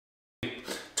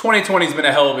2020's been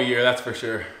a hell of a year, that's for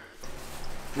sure.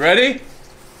 Ready?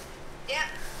 Yeah.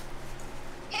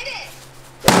 Hit it.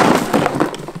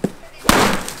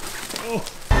 Oh.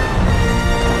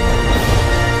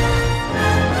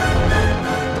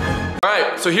 All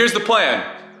right, so here's the plan.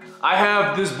 I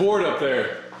have this board up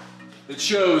there that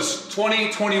shows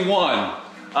 2021.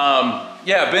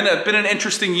 Yeah, been an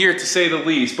interesting year to say the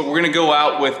least, but we're gonna go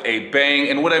out with a bang.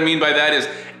 And what I mean by that is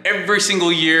every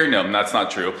single year, no, that's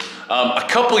not true. A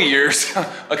couple years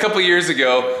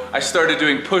ago, I started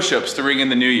doing push-ups to ring in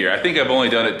the new year. I think I've only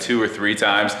done it 2 or 3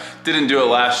 times. Didn't do it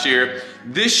last year.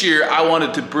 This year, I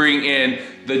wanted to bring in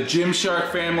the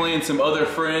Gymshark family and some other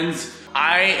friends.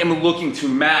 I am looking to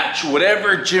match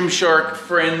whatever Gymshark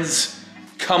friends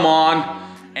come on,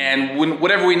 and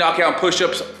whatever we knock out in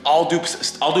push-ups, I'll do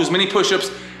as many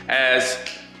push-ups as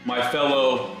my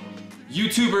fellow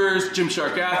YouTubers,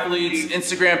 Gymshark athletes,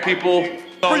 Instagram people.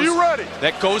 Are you ready?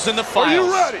 That goes in the files. Are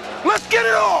you ready? Let's get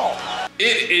it all!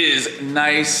 It is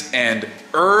nice and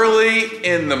early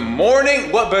in the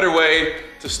morning. What better way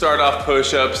to start off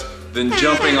push-ups than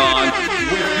jumping on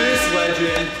with this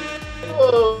legend?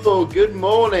 Oh, good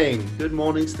morning. Good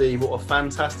morning, Steve. What a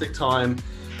fantastic time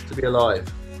to be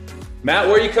alive. Matt,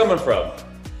 where are you coming from?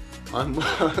 I'm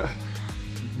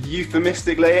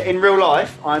euphemistically, in real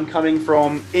life, I'm coming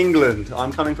from England.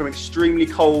 I'm coming from extremely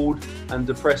cold and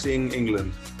depressing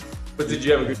England. But did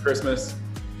you have a good Christmas?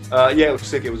 Yeah, it was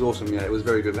sick. It was awesome. Yeah, it was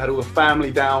very good. We had all the family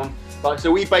down. Like,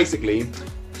 so we basically,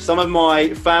 some of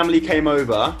my family came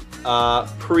over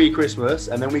pre-Christmas,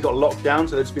 and then we got locked down.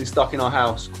 So they've just been stuck in our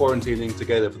house, quarantining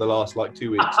together for the last like 2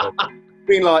 weeks. So it's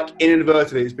been like,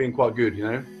 inadvertently, it's been quite good, you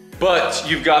know? But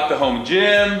you've got the home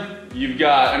gym. You've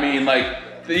got, I mean, like,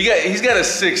 he's got a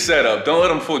sick setup. Don't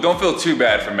let him fool. Don't feel too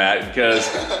bad for Matt because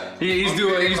he's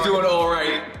doing all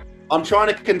right. I'm trying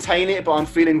to contain it, but I'm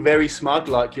feeling very smug.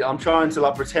 Like, I'm trying to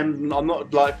like pretend I'm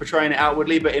not like portraying it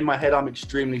outwardly, but in my head I'm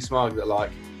extremely smug that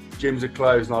like gyms are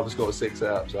closed and I've just got a sick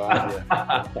setup. So yeah.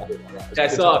 I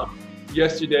saw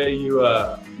yesterday you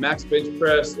max bench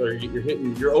press, or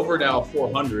you're over now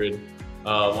 400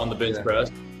 on the bench press.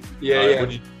 Yeah.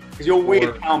 Because you're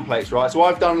weird pound plates, right? So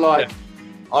I've done like. Yeah.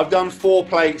 I've done 4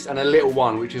 plates and a little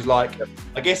one, which is like,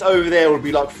 I guess over there would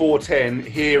be like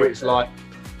 410. Here it's like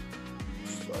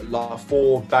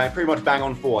 4, pretty much bang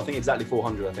on 4. I think exactly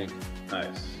 400, I think.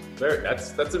 Nice.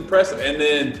 That's impressive. And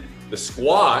then the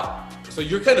squat, so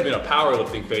you're kind of in a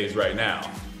powerlifting phase right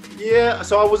now. Yeah,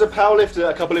 so I was a powerlifter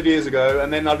a couple of years ago,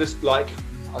 and then I just kind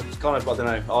of, I don't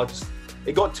know,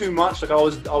 it got too much. Like I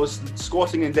was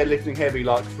squatting and deadlifting heavy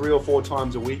like 3 or 4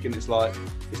 times a week, and it's like,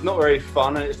 it's not very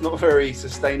fun and it's not very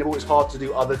sustainable. It's hard to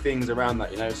do other things around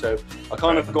that, you know? So I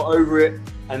kind of got over it,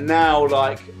 and now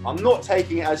like, I'm not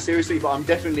taking it as seriously, but I'm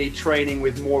definitely training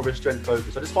with more of a strength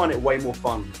focus. I just find it way more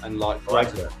fun and like, I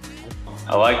like that.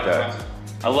 I like that.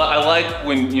 I like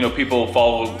when, you know, people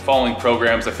following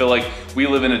programs. I feel like we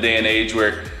live in a day and age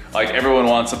where like everyone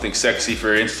wants something sexy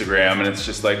for Instagram, and it's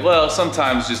just like, well,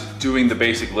 sometimes just doing the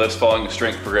basic lifts, following a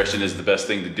strength progression is the best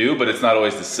thing to do, but it's not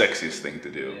always the sexiest thing to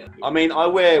do. I mean, I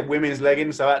wear women's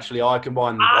leggings, so actually I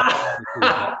combine them.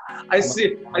 I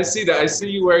see that. I see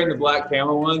you wearing the black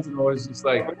camel ones, and I was just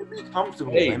like, I'm really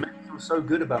comfortable. Hey. They make me feel so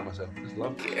good about myself. I just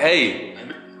love it. Hey.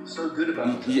 So good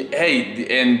about it. Hey,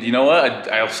 and you know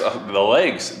what? I also, the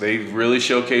legs, they really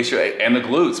showcase your, and the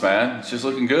glutes, man. It's just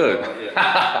looking good.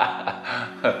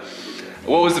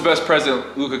 What was the best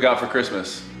present Luca got for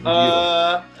Christmas?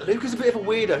 Luca's a bit of a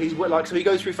weirdo. He's like, so he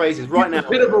goes through phases. Right now, a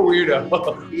bit of a weirdo.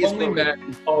 Only Matt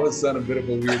can call his son a bit of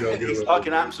a weirdo. He's like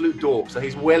an absolute dork. So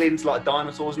he's well into like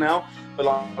dinosaurs now, but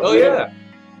like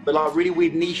but like really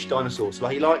weird niche dinosaurs. So,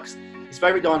 like he likes. His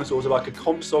favourite dinosaurs are like a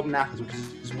Compsognathus, which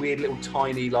is this weird little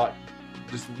tiny, like,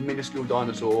 just minuscule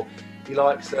dinosaur. He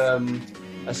likes a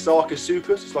Sarcosuchus,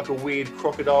 it's like a weird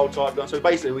crocodile type dinosaur. So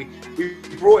basically, we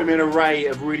brought him an array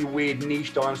of really weird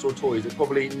niche dinosaur toys that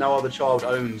probably no other child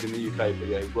owns in the UK. But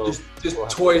yeah, well, just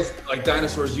toys like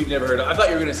dinosaurs you've never heard of. I thought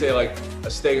you were gonna say like a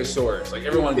Stegosaurus. Like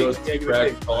everyone goes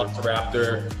T-Rex,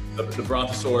 Velociraptor, the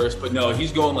Brontosaurus, but no,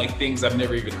 he's going like things I've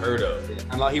never even heard of.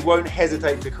 And like he won't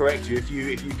hesitate to correct you if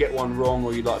you get one wrong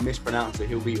or you like mispronounce it.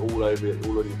 He'll be all over it,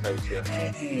 all over your face. Yeah.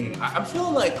 Dang. I'm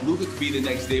feeling like Luca could be the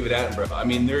next David Attenborough. I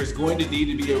mean, there's going to need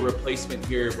to be a replacement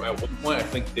here. At one point, I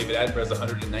think David Attenborough's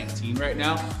 119 right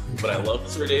now, but I love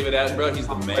Sir David Attenborough. He's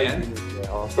the man.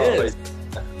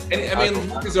 And I mean,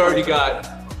 Luca's already got.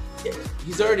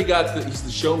 He's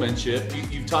the showmanship.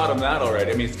 You taught him that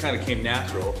already. I mean, it kind of came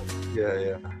natural.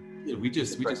 Yeah. We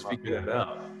just figured it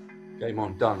out. Game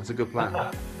on, done. It's a good plan.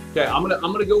 Okay, I'm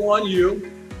gonna go on you.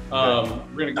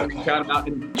 We're gonna go count them out.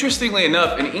 Interestingly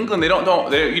enough, in England, you don't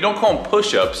call them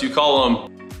push-ups. You call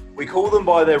them We call them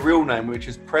by their real name, which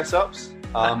is press-ups.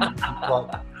 Like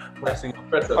pressing up.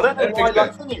 Press-ups. I don't know why.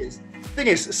 Like, thing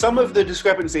is, some of the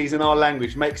discrepancies in our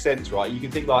language make sense, right? You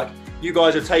can think like you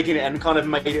guys have taken it and kind of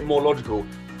made it more logical.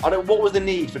 What was the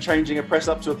need for changing a press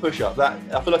up to a push up? That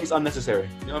I feel like it's unnecessary.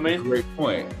 You know what I mean? Great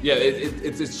point. Yeah,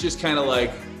 it's just kind of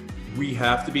like we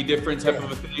have to be different type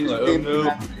of a thing. Like, oh no,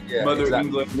 Mother exactly.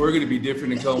 England, we're going to be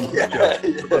different and call them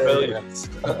rebellions.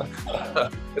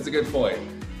 That's a good point.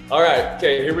 All right,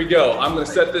 okay, here we go. I'm going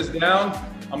to set this down.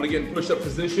 I'm going to get in push up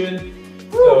position.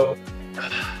 So,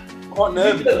 quite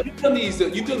nervous.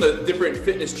 You've done the different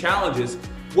fitness challenges.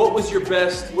 What was your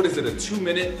best? What is it? A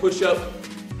 2-minute push up?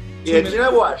 Yeah, do you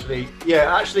know what?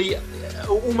 Actually,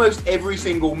 almost every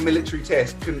single military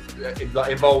test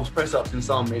involves press ups to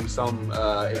some extent.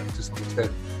 So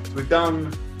we've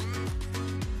done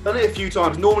it a few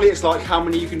times. Normally, it's like how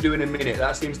many you can do in a minute.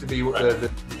 That seems to be what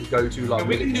the go-to. Like,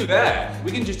 we can do that.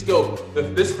 We can just go.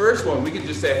 This first one, we can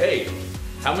just say, hey,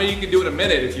 how many you can do in a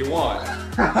minute if you want.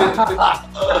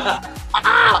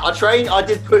 I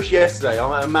did push yesterday.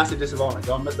 I'm at a massive disadvantage.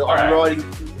 I'm riding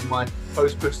my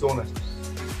post-push soreness.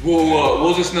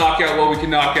 We'll just knock out what we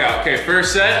can knock out. Okay,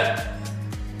 first set.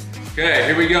 Okay,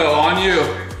 here we go, on you.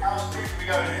 How strict are we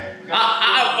going here?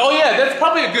 Oh yeah, that's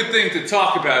probably a good thing to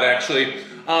talk about actually.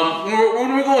 When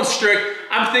we're going strict,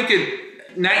 I'm thinking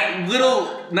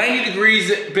little 90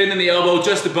 degrees bend in the elbow,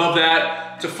 just above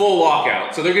that, to full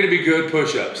lockout. So they're gonna be good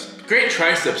push-ups. Great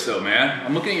triceps though, man.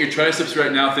 I'm looking at your triceps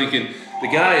right now thinking, the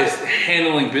guy is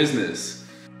handling business.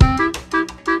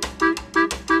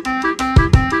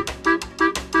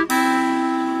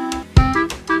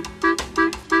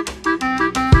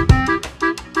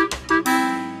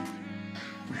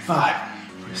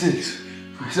 Six,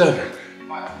 7.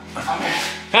 That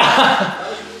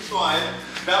was fine.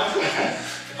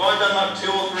 If I'd done like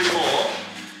 2 or 3 more,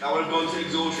 that would have gone to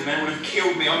exhaustion. That would have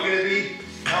killed me.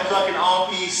 That was like an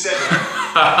RP7.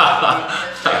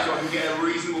 So I can get a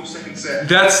reasonable second set.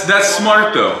 That's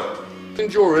smart though.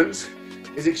 Endurance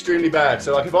is extremely bad.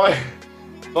 So like if I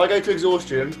go to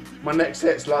exhaustion, my next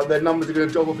set's like their numbers are going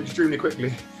to drop off extremely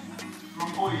quickly.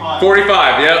 45.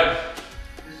 45. Yep.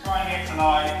 Just try and get to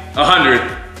like 100.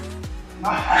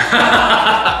 All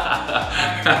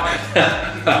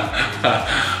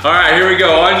right, here we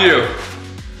go, on you.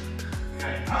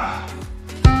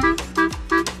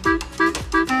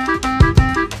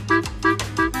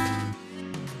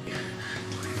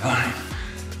 Okay.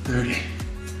 30.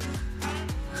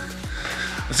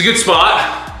 That's a good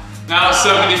spot. Now it's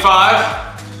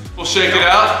 75. We'll shake it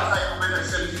out.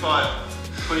 75.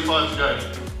 25 to go.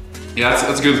 Yeah,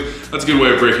 that's a good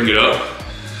way of breaking it up.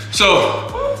 So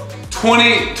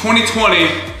 2020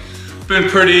 been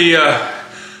pretty,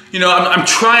 you know, I'm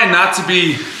trying not to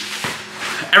be,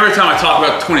 every time I talk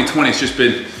about 2020, it's just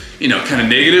been, you know, kind of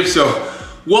negative. So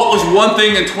what was one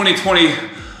thing in 2020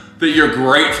 that you're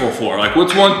grateful for? Like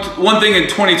what's one thing in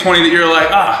 2020 that you're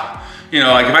like, you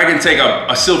know, like if I can take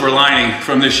a silver lining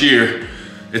from this year,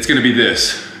 it's gonna be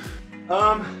this.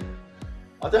 I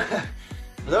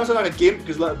don't sound like a gimp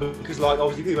because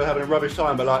obviously people are having a rubbish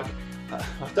time, but like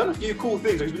I've done a few cool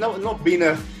things. It's not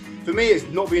been for me, it's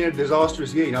not been a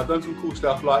disastrous year. You know, I've done some cool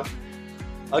stuff, like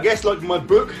I guess like my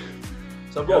book.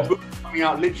 So I've got a book coming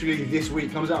out literally this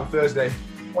week. Comes out on Thursday.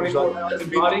 24 hours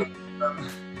body.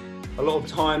 A lot of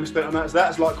time spent on that. So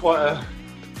that's like I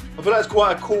feel that's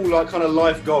quite a cool like kind of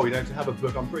life goal, you know, to have a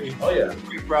book. I'm pretty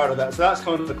proud of that. So that's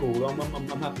kind of cool. I'm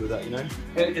happy with that, you know.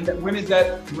 And when is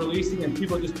that releasing? And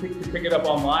people just pick it up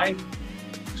online?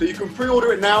 So you can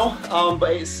pre-order it now,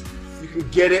 but you can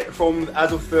get it from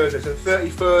as of Thursday, so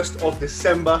 31st of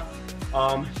December. You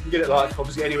can get it like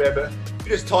obviously anywhere, but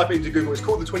you just type it into Google. It's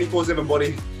called the 24/7 Body.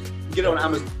 You can get it on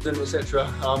Amazon, etc.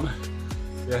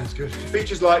 Yeah, it's good. It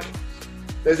features like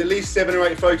there's at least 7 or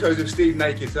 8 photos of Steve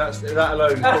naked. So that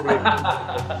alone is probably.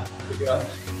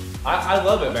 I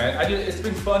love it, man. It's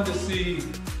been fun to see.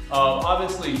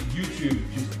 Obviously, YouTube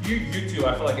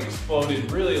I feel like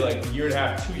exploded really like a year and a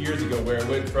half, 2 years ago, where it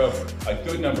went from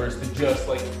good numbers to just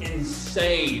like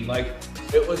insane. Like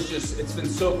it's been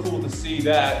so cool to see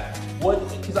that.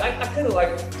 Because I kind of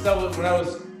like, when I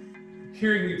was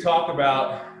hearing you talk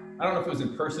about, I don't know if it was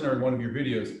in person or in one of your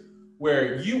videos,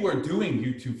 where you were doing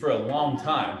YouTube for a long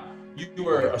time. You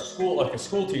were a school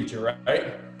teacher,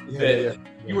 right? Yeah.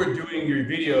 You were doing your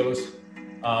videos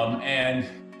and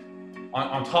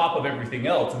on top of everything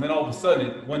else. And then all of a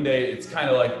sudden, one day, it's kind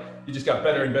of like you just got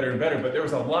better and better and better. But there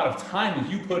was a lot of time that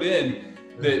you put in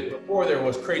that before there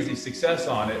was crazy success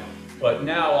on it. But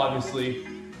now, obviously,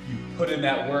 you put in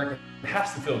that work. It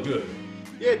has to feel good.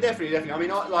 Yeah, definitely. I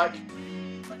mean,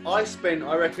 I spent,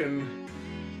 I reckon,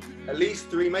 at least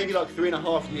 3, maybe like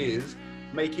 3.5 years,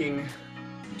 making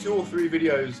 2 or 3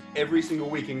 videos every single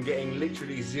week and getting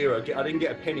literally zero. I didn't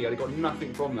get a penny. I got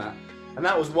nothing from that. And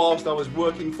that was whilst I was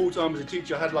working full-time as a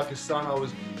teacher. I had like a son. I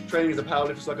was training as a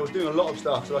powerlifter. So like I was doing a lot of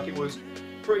stuff. So like it was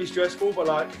pretty stressful. But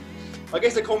like, I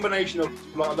guess a combination of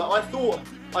like that. I felt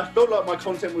like my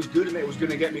content was good and it was going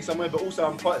to get me somewhere. But also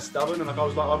I'm quite stubborn. And like I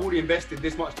was like, I've already invested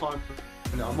this much time.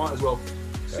 You know, I might as well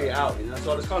see it out. You know,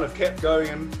 so I just kind of kept going.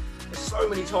 And there's so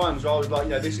many times where I was like, you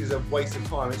know, this is a waste of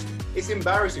time. It's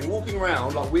embarrassing walking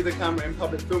around like with a camera in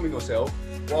public filming yourself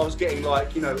while I was getting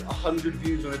like, you know, 100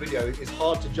 views on a video. It's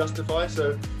hard to justify.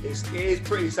 So it is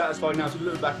pretty satisfying now to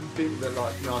look back and think that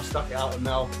like, you know, I stuck it out and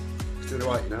now it's doing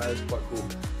right. You know, it's quite cool.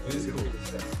 It is cool.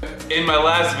 In my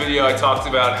last video, I talked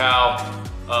about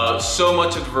how so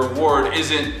much of the reward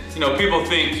isn't, you know, people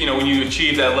think, you know, when you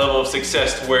achieve that level of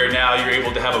success to where now you're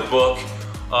able to have a book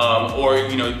or,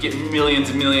 you know, get millions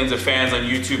and millions of fans on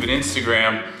YouTube and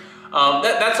Instagram.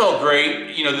 That's all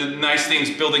great. You know, the nice things,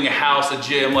 building a house, a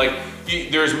gym, like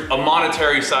there's a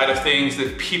monetary side of things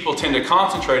that people tend to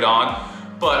concentrate on.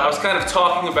 But I was kind of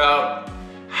talking about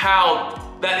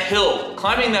how that hill,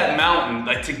 climbing that mountain,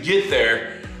 like to get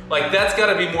there, like that's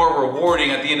gotta be more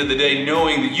rewarding at the end of the day,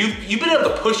 knowing that you've been able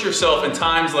to push yourself in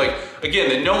times like, again,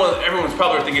 that everyone's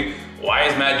probably thinking, why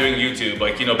is Matt doing YouTube?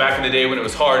 Like, you know, back in the day when it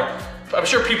was hard, I'm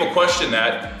sure people question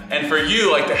that. And for you,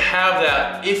 like to have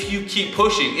that, if you keep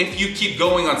pushing, if you keep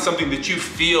going on something that you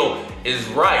feel is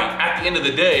right, at the end of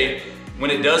the day,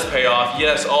 when it does pay off,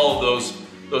 yes, all of those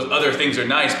other things are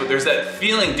nice, but there's that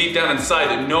feeling deep down inside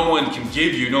that no one can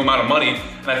give you, no amount of money.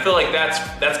 And I feel like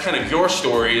that's kind of your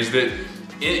story, is that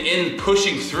in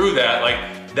pushing through that, like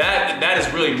that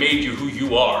has really made you who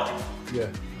you are. Yeah,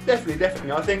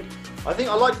 definitely. I think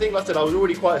I like to think, like I said, I was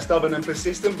already quite stubborn and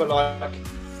persistent, but like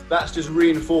that's just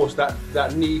reinforced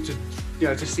that need to, you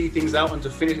know, to see things out and to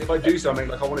finish. If I do something,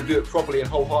 like I want to do it properly and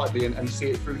wholeheartedly and see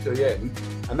it through to the end.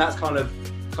 And that's kind of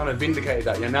vindicated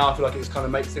that. You know, now I feel like it's kind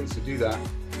of makes sense to do that.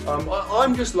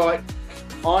 I'm just like,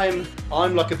 I'm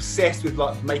like obsessed with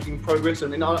like making progress,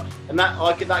 and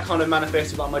that kind of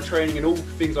manifests with like my training and all the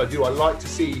things I do. I like to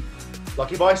see,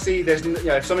 like if I see there's, you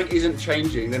know, if something isn't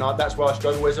changing, then that's where I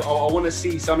struggle with. I want to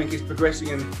see something is progressing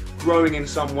and growing in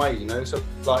some way, you know. So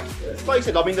like I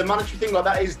said, I mean the monetary thing, like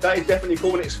that is definitely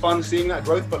cool and it's fun seeing that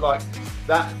growth, but like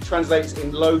that translates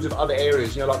in loads of other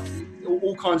areas, you know, like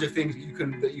all kinds of things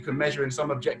that you can measure in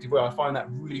some objective way. I find that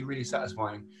really, really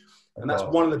satisfying. And that's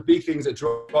one of the big things that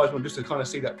drives me, just to kind of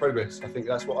see that progress. I think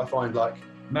that's what I find like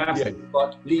massive, yeah,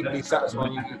 like deeply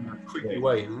satisfying in a creepy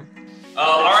way, you know?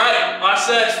 All right, last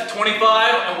set,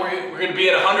 25, and we're gonna be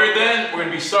at 100 then. We're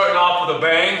gonna be starting off with a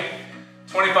bang.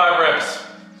 25 reps.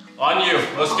 On you,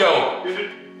 let's go.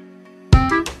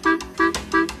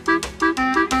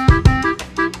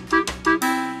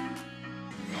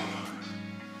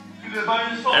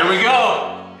 There we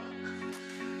go.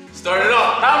 Start it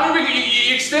off. How many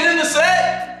you extending the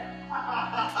set?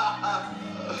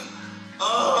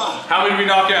 How many did we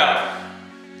knock out?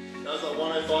 That was like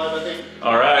 105, I think.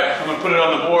 All right, I'm gonna put it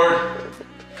on the board.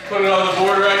 Put it on the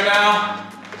board right now.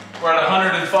 We're at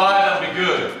 105, that'll be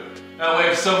good. That way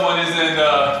if someone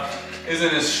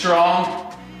isn't as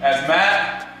strong as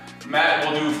Matt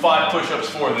will do 5 push-ups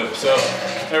for them. So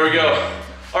there we go.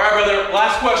 All right, brother,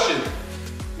 last question.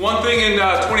 One thing in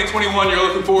 2021 you're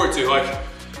looking forward to, like,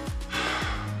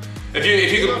 if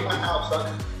you could, my house, like,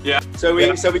 yeah. So we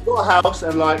got a house,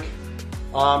 and like,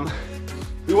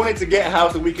 we wanted to get a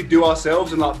house that we could do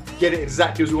ourselves and like get it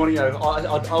exactly as we want. You know,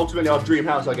 ultimately our dream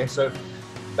house, I guess. So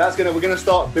we're gonna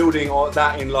start building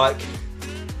that in like,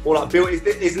 or like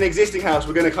it's an existing house.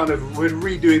 We're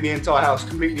redoing the entire house,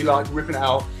 completely like ripping it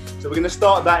out. So we're gonna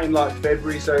start that in like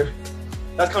February. So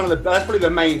that's probably the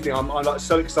main thing. I'm like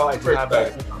so excited to have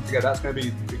that together. That's gonna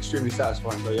be extremely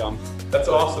satisfying. So that's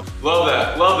awesome. Love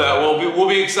that. Well, we'll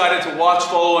be excited to watch,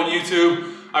 follow on YouTube.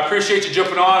 I appreciate you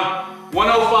jumping on.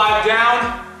 105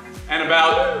 down, and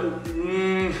about,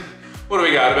 what do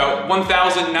we got? About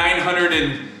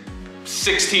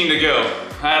 1,916 to go.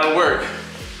 That'll work.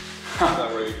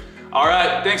 All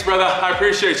right, thanks brother, I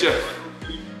appreciate you.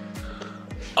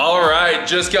 All right,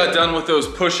 just got done with those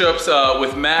push-ups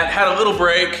with Matt. Had a little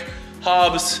break.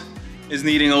 Hobbs is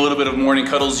needing a little bit of morning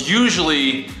cuddles.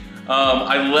 Usually,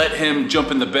 I let him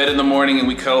jump in the bed in the morning and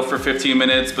we cuddle for 15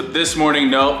 minutes, but this morning,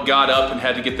 nope, got up and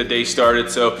had to get the day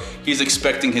started, so he's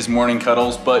expecting his morning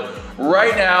cuddles. But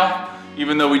right now,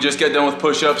 even though we just got done with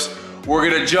push-ups, we're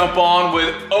gonna jump on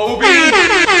with Obi.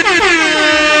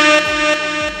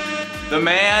 The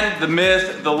man, the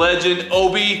myth, the legend,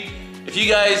 Obi. If you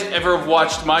guys ever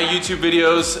watched my YouTube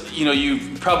videos, you know,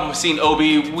 you've probably seen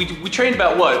Obi. We trained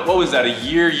about what was that, a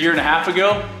year and a half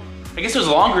ago? I guess it was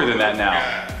longer than that now.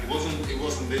 Yeah,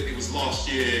 it was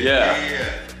last year.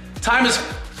 Yeah. Time has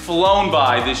flown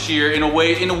by this year in a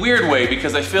weird way,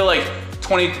 because I feel like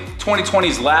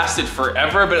 2020's lasted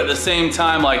forever, but at the same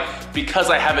time, like, because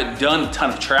I haven't done a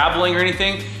ton of traveling or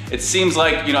anything, it seems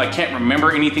like, you know, I can't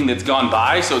remember anything that's gone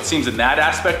by, so it seems in that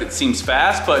aspect it seems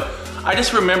fast. But I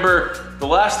just remember the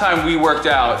last time we worked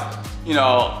out, you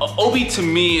know, Obi to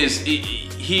me is,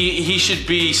 he should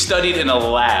be studied in a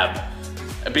lab,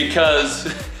 because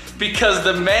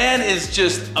the man is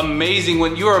just amazing.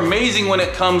 You're amazing when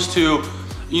it comes to,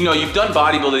 you know, you've done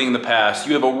bodybuilding in the past.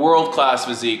 You have a world-class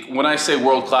physique. When I say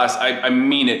world-class, I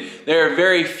mean it. There are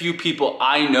very few people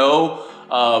I know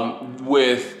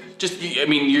with just, I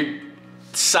mean, you're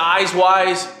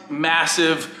size-wise,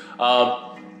 massive,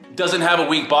 doesn't have a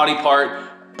weak body part,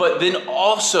 but then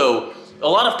also, a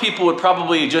lot of people would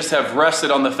probably just have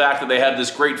rested on the fact that they had this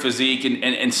great physique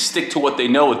and stick to what they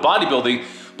know with bodybuilding.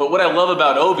 But what I love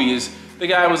about Obi is, the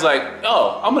guy was like,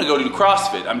 oh, I'm gonna go do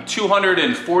CrossFit. I'm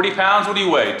 240 pounds. What do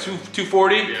you weigh?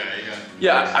 240?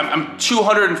 Yeah, I'm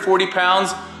 240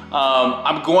 pounds.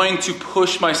 I'm going to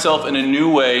push myself in a new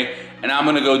way, and I'm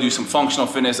gonna go do some functional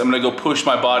fitness. I'm gonna go push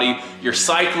my body. You're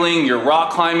cycling, you're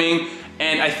rock climbing,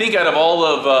 and I think out of all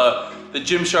of the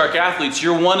Gymshark athletes,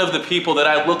 you're one of the people that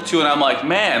I look to and I'm like,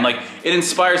 man, like, it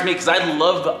inspires me, because I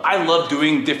love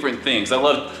doing different things. I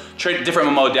love different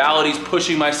modalities,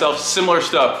 pushing myself, similar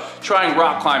stuff, trying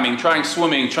rock climbing, trying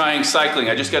swimming, trying cycling.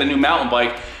 I just got a new mountain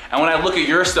bike, and when I look at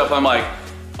your stuff, I'm like,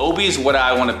 Obi's what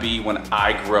I want to be when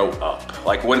I grow up.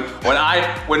 Like when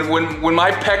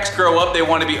my pecs grow up, they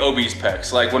want to be Obi's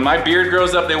pecs. Like when my beard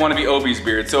grows up, they want to be Obi's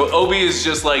beard. So Obi is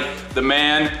just like the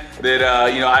man that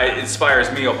you know,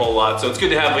 inspires me a whole lot. So it's good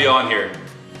to have you on here.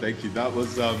 Thank you. That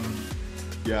was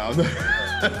yeah.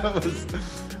 That was.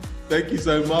 Thank you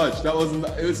so much.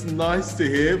 It was nice to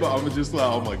hear, but I'm just like,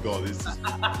 oh my God, this has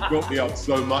brought me up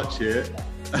so much here.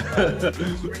 I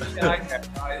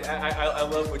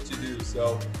love what you do.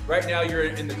 So right now you're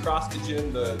in the CrossFit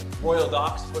gym, the Royal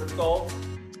Docks, what it's called?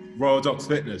 Royal Docks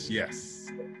Fitness, yes.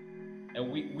 And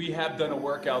we have done a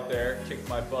workout there, kicked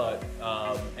my butt.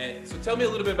 And so tell me a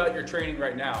little bit about your training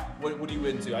right now. What are you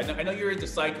into? I know you're into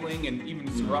cycling and even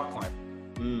some rock climbing.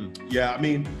 Yeah, I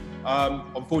mean,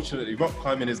 unfortunately, rock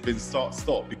climbing has been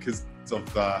stop because of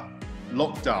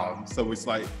lockdown. So it's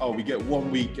like, oh, we get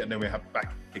 1 week and then we have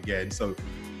back again. So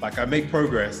like I make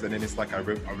progress and then it's like I'm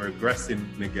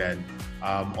regressing again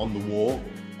on the wall.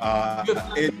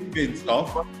 It's been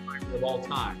tough. Of all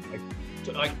time.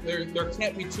 Like there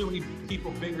can't be too many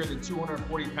people bigger than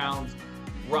 240 pounds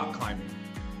rock climbing.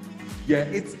 Yeah,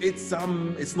 it's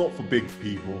not for big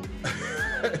people.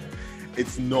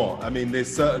 It's not. I mean,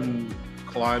 there's certain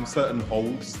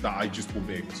holds that I just won't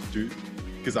be able to do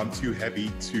because I'm too heavy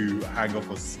to hang off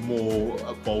a small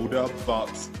boulder, but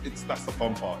that's the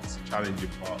fun part. It's the challenging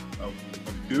part of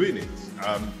doing it.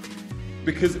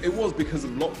 Because of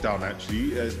lockdown,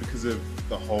 actually. It's because of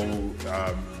the whole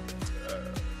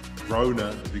Rona,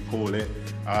 as we call it,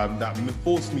 that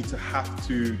forced me to have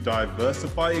to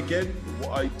diversify again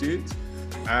what I did.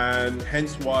 And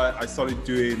hence why I started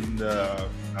doing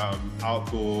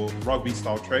outdoor rugby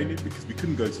style training, because we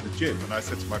couldn't go to the gym. And I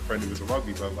said to my friend who was a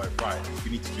rugby player, like, right,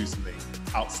 we need to do something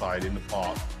outside in the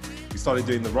park. We started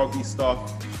doing the rugby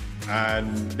stuff,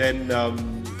 and then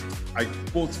I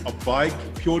bought a bike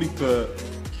purely for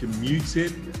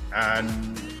commuting, and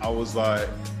I was like,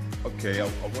 okay, I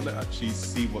want to actually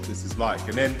see what this is like.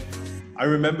 And then I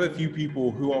remember a few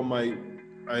people who on my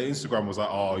Instagram was like,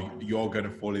 oh, you're going to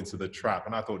fall into the trap.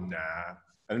 And I thought, nah.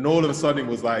 And then all of a sudden it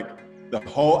was like the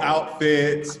whole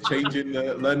outfit,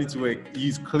 learning to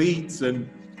use cleats. And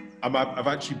I've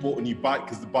actually bought a new bike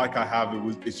because the bike I have,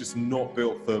 it's just not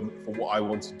built for what I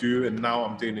want to do. And now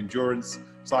I'm doing endurance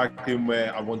cycling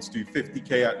where I want to do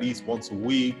 50K at least once a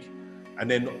week.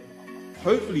 And then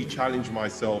hopefully challenge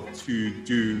myself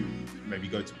to maybe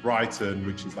go to Brighton,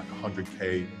 which is like a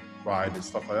 100K ride and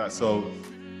stuff like that. So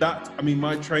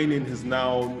my training has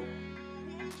now,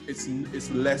 it's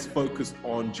less focused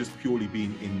on just purely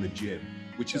being in the gym,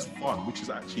 which is fun, which is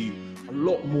actually a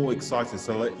lot more exciting.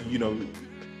 So like, you know,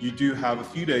 you do have a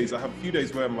few days, I have a few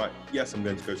days where I'm like, yes, I'm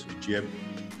going to go to the gym.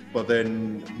 But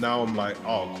then now I'm like,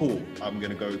 oh, cool. I'm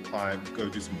going to go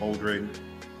do some bouldering.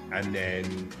 And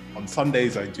then on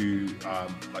Sundays, I do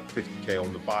like 50K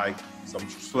on the bike. So I'm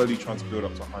slowly trying to build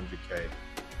up to 100K.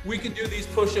 We can do these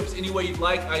push-ups any way you'd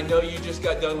like. I know you just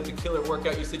got done with the killer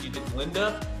workout. You said you did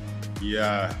Linda.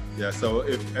 Yeah. So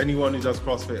if anyone who does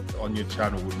CrossFit on your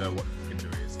channel would know what you can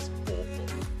do is. It's awful.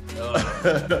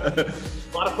 A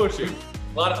lot of pushing,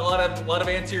 a lot of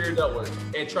anterior delt work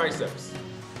and triceps.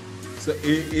 So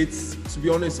it's to be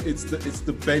honest, it's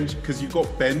the bench, because you've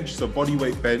got bench, so body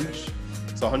weight bench,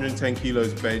 so 110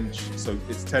 kilos bench, so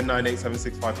it's 10, 9, 8, 7,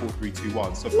 6, 5, 4, 3, 2,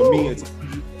 1. So for me, it's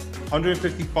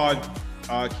 155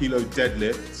 kilo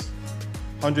deadlifts,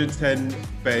 110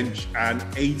 bench, and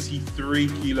 83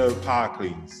 kilo power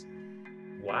cleans.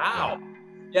 Wow.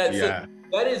 Yeah. So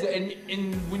that is,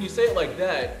 and when you say it like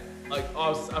that, like I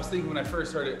was thinking when I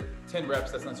first heard it, 10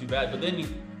 reps, that's not too bad. But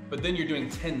then you're doing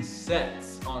 10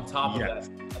 sets on top of that.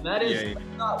 And that is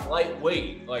not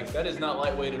lightweight. Like that is not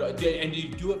lightweight at all. And you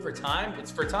do it for time?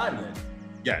 It's for time then?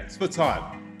 Yeah, it's for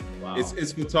time. Wow.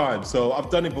 It's for time. So I've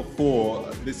done it before.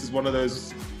 This is one of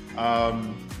those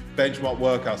benchmark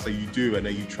workouts that you do, and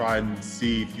then you try and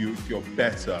see if you're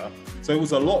better. So it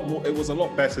was a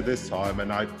lot better this time,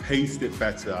 and I paced it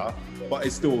better, but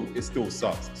it still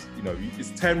sucks. You know,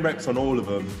 it's 10 reps on all of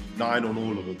them, 9 on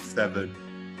all of them, 7.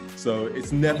 So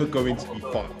it's never going to be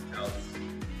fun.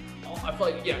 I feel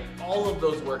like, all of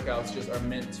those workouts just are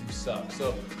meant to suck.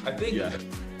 So I think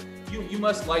you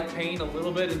must like pain a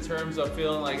little bit in terms of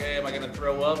feeling like, hey, am I going to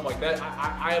throw up like that?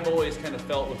 I have always kind of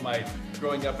felt with my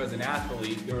growing up as an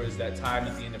athlete, there was that time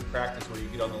at the end of practice where you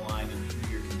get on the line and you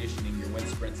do your conditioning, your wind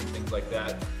sprints and things like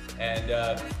that. And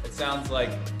it sounds like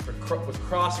with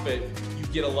CrossFit, you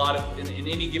get a lot of, in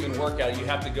any given workout, you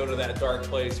have to go to that dark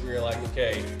place where you're like,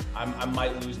 okay, I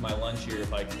might lose my lunch here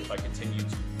if I continue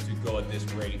to go at this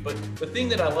rate. But the thing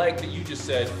that I like that you just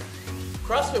said,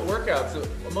 CrossFit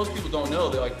workouts, most people don't know,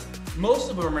 they're like, most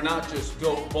of them are not just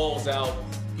go balls out,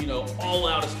 all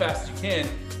out as fast as you can.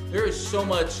 There is so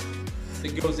much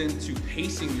that goes into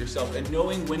pacing yourself and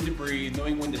knowing when to breathe,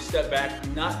 knowing when to step back,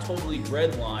 not totally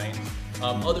breadline.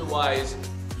 Otherwise,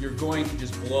 you're going to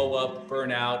just blow up,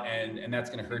 burn out, and that's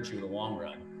going to hurt you in the long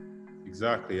run.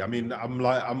 Exactly. I mean, a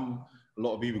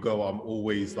lot of people go, I'm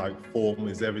always like, form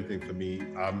is everything for me.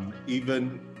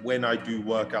 Even when I do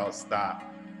workouts that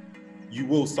you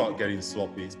will start getting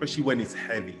sloppy, especially when it's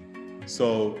heavy.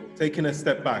 So taking a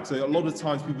step back. So a lot of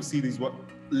times people see these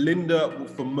Linda,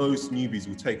 for most newbies,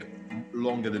 will take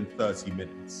longer than 30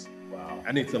 minutes. Wow.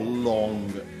 And it's a long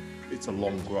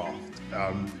graft.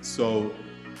 So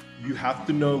you have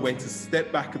to know when to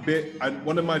step back a bit. And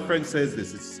one of my friends says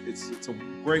this, it's a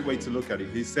great way to look at it.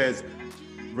 He says,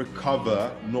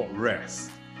 recover, not rest.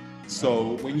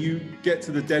 So when you get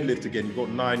to the deadlift again, you've got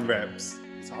 9 reps,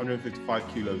 it's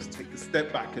 155 kilos, take a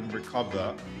step back and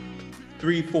recover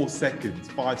 3-4 seconds,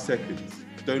 5 seconds.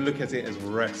 Don't look at it as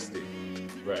resting.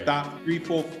 Right. That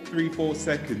 3-4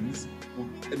 seconds will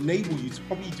enable you to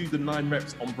probably do the 9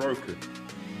 reps unbroken.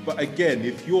 But again,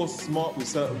 if you're smart with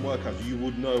certain workouts, you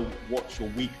would know what's your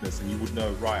weakness, and you would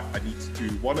know, right, I need to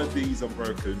do one of these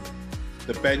unbroken.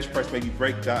 The bench press, maybe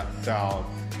break that down.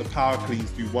 The power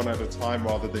cleans, do one at a time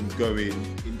rather than going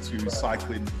into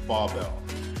cycling barbell.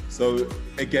 So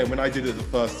again, when I did it the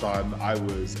first time, I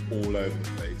was all over the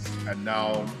place. And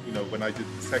now, when I did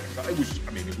the second time, it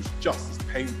was just as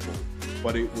painful,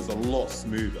 but it was a lot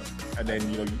smoother. And then,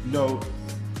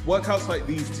 workouts like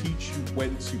these teach you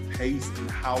when to pace and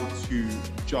how to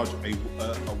judge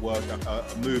a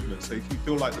workout, a movement. So if you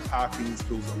feel like the power cleans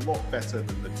feels a lot better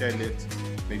than the deadlift,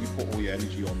 maybe put all your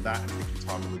energy on that and take your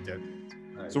time on the deadlift.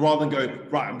 Right. So rather than going,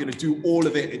 right, I'm going to do all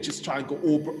of it and just try and go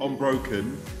all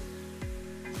unbroken,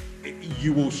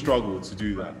 you will struggle to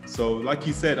do that. So like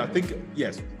you said, I think,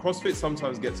 yes, CrossFit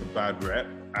sometimes gets a bad rep.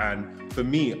 And for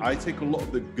me, I take a lot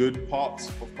of the good parts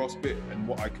of CrossFit and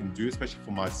what I can do, especially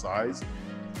for my size,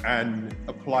 and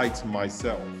apply to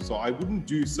myself. So I wouldn't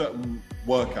do certain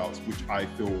workouts which I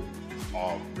feel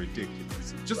are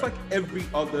ridiculous. Just like every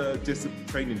other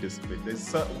training discipline, there's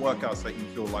certain workouts that you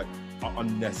feel like are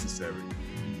unnecessary.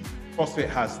 CrossFit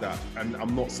has that, and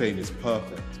I'm not saying it's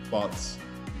perfect, but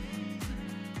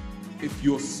if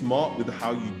you're smart with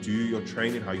how you do your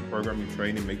training, how you program your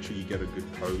training, make sure you get a good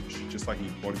coach. Just like in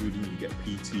bodybuilding, you get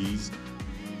PTs.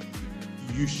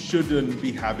 You shouldn't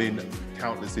be having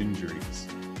countless injuries.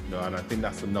 And I think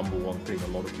that's the number one thing. A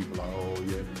lot of people are like, oh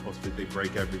yeah, CrossFit, they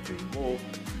break everything. Well,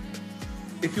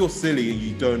 if you're silly and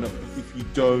if you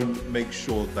don't make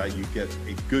sure that you get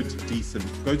a good,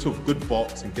 go to a good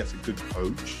box and get a good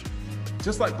coach,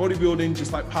 just like bodybuilding,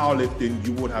 just like powerlifting,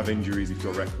 you would have injuries if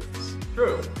you're reckless.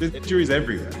 True. There's injuries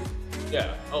everywhere.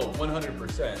 Yeah. Oh,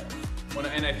 100%.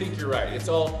 And I think you're right. It's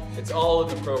all in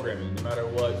the programming, no matter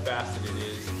what facet it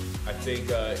is. I think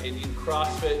in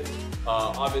CrossFit,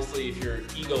 obviously, if you're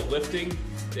ego lifting,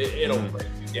 it'll break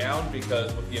you. down,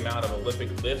 because with the amount of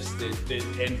Olympic lifts that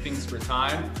end things for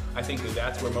time, I think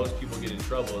that's where most people get in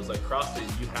trouble. Is like CrossFit,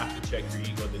 you have to check your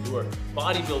ego at the door.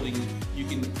 Bodybuilding, you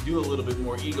can do a little bit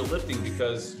more ego lifting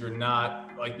because you're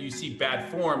not, like, you see bad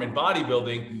form in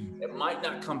bodybuilding, it might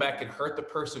not come back and hurt the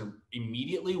person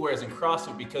immediately. Whereas in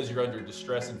CrossFit, because you're under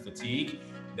distress and fatigue,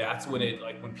 that's when it,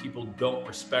 like, when people don't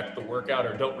respect the workout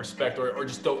or don't respect or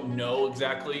just don't know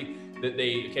exactly that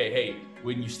they, okay, hey,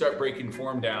 when you start breaking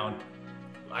form down,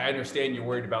 I understand you're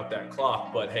worried about that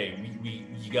clock, but hey,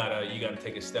 you gotta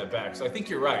take a step back. So I think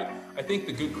you're right. I think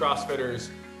the good CrossFitters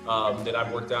that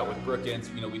I've worked out with Brooke and,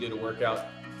 we did a workout.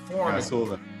 Form, I saw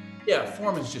that. Yeah,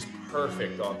 form is just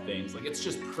perfect on things. Like, it's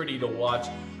just pretty to watch.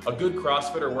 A good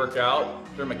CrossFitter workout,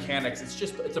 their mechanics,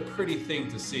 it's a pretty thing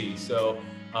to see. So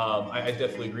I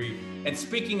definitely agree. And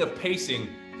speaking of pacing,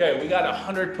 okay, we got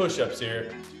 100 push-ups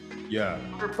here. Yeah.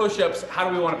 100 push-ups, how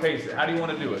do we want to pace it? How do you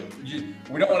want to do it?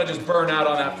 We don't want to just burn out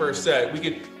on that first set. We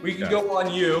can go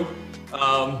on you,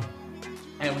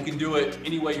 and we can do it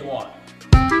any way you want.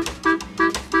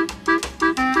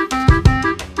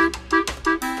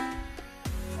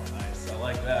 Nice, I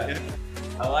like that. Yeah.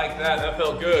 I like that, that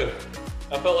felt good.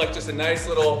 That felt like just a nice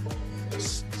little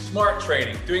smart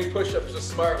training. Doing push-ups a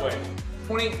smart way.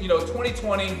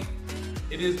 2020,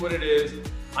 it is what it is.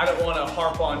 I don't want to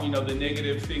harp on, the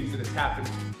negative things that has happened.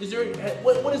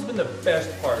 What has been the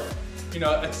best part?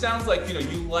 It sounds like, you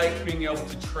like being able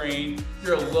to train.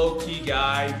 You're a low-key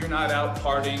guy. You're not out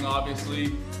partying,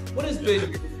 obviously. What has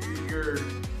been your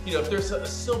if there's a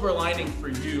silver lining for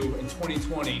you in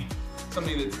 2020,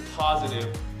 something that's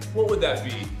positive, what would that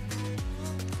be?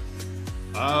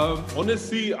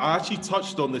 Honestly, I actually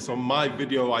touched on this on my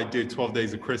video I did 12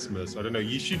 Days of Christmas. I don't know,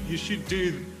 you should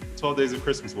do 12 Days of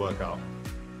Christmas workout.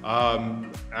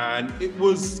 And it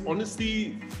was,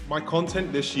 honestly, my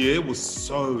content this year was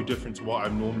so different to what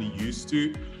I'm normally used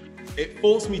to. It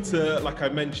forced me to, like I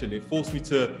mentioned, it forced me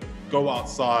to go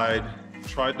outside,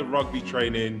 tried the rugby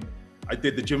training. I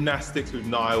did the gymnastics with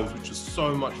Niles, which was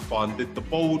so much fun. Did the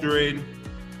bouldering,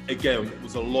 again, it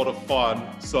was a lot of fun.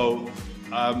 So,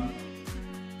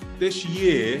 this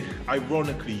year,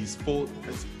 ironically,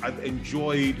 I've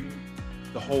enjoyed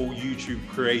the whole YouTube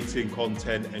creating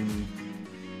content and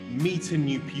meeting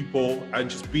new people and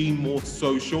just being more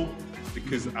social,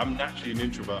 because I'm naturally an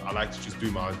introvert. I like to just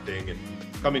do my own thing and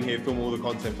come in here, film all the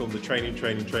content, film the training.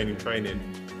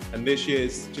 And this year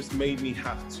it's just made me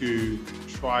have to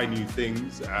try new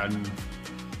things, and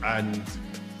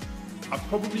I've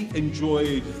probably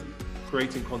enjoyed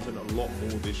creating content a lot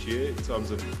more this year in terms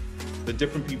of the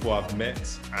different people I've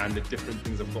met and the different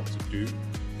things I've got to do.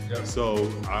 Yeah.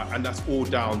 So, and that's all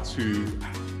down to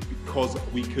because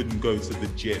we couldn't go to the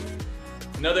gym.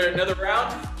 Another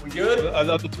round? We good?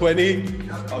 Another 20.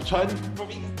 I'll try to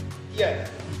probably, yeah.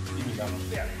 Give me that.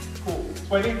 Yeah, cool.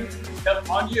 20? Yep,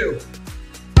 on you.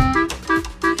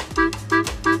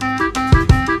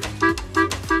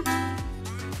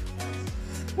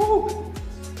 Woo!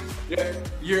 Yeah,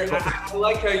 I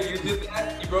like how you did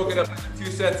that. You broke it up into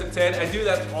 2 sets of 10. I do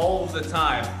that all the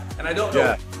time, and I don't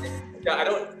know. Yeah,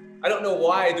 I don't know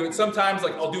why I do it. Sometimes,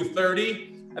 like, I'll do 30,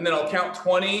 and then I'll count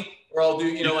 20, or I'll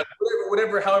do, like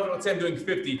whatever. However, let's say I'm doing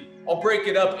 50. I'll break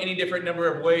it up any different number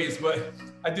of ways, but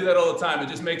I do that all the time. It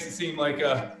just makes it seem like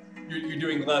you're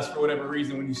doing less for whatever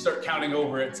reason when you start counting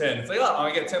over at 10. It's like, oh,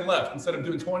 I got 10 left. Instead of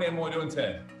doing 20, I'm only doing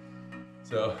 10.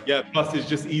 So yeah, plus it's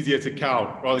just easier to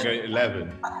count rather than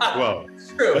 11. Well, it's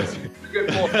true. It's a good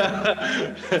point.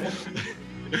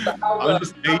 I'm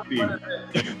just 18. All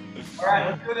right,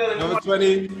 let's do another Number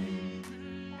 20.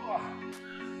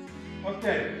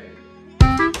 Okay.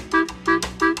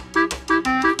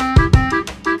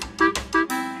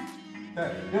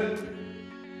 Good.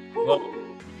 Love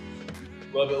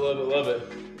it.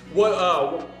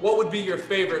 What would be your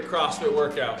favorite CrossFit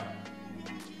workout?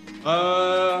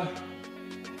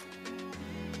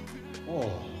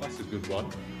 Oh, that's a good one.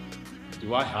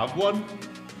 Do I have one?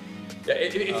 Yeah,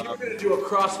 if you're gonna do a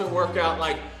CrossFit workout,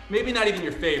 like maybe not even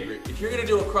your favorite, if you're gonna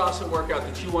do a CrossFit workout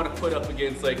that you want to put up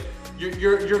against, like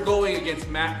you're going against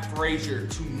Matt Frazier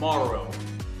tomorrow,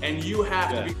 and you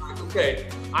have to be like, okay,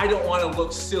 I don't want to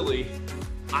look silly.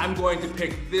 I'm going to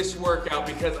pick this workout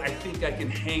because I think I can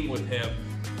hang with him.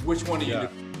 Which one do you do?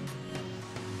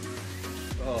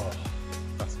 Oh,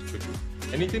 that's a tricky one.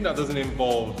 Anything that doesn't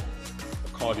involve a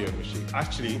cardio machine.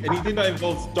 Actually, anything that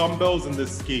involves dumbbells and the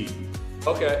ski.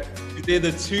 Okay. They're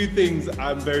the two things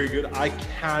I'm very good. I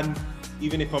can,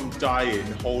 even if I'm dying,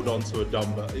 hold on to a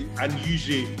dumbbell. And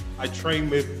usually I train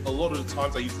with, a lot of the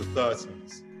times I use the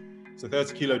 30s. So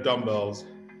 30 kilo dumbbells.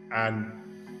 And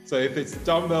so if it's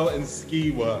dumbbell and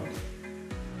ski work,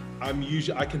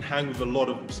 I can hang with a lot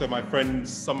of, so my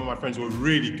friends, some of my friends were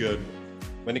really good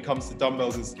when it comes to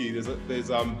dumbbells and ski. I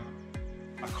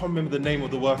can't remember the name of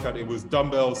the workout. It was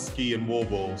dumbbells, ski, and wall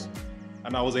balls,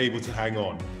 and I was able to hang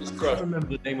on. I can't remember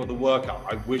the name of the workout.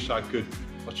 I wish I could.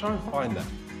 I'll try and find that.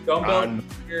 Dumbbell, and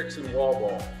wall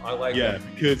ball. I like that. Yeah,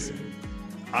 because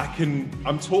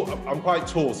I'm tall. I'm quite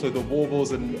tall, so the wall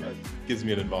balls gives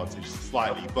me an advantage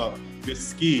slightly. But with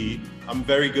ski, I'm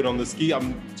very good on the ski.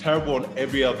 I'm terrible on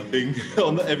every other thing,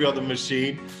 on every other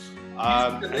machine.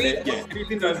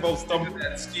 Anything that involves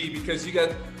that ski, because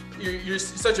you're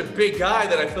such a big guy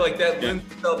that I feel like that lends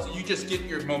itself to you just get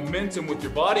your momentum with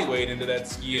your body weight into that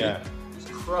ski and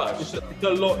just crush. It's a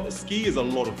lot. Ski is a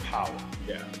lot of power.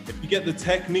 Yeah. If you get the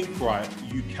technique right,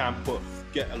 you can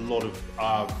get a lot of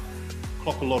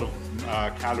clock a lot of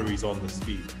calories on the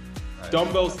ski. Right.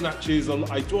 Dumbbell snatches.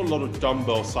 I do a lot of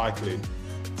dumbbell cycling.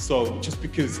 So just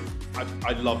because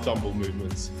I love dumbbell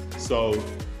movements, so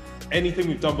anything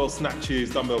with dumbbell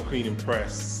snatches, dumbbell clean and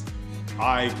press,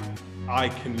 I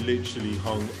can literally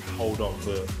hold on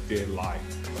for dear life,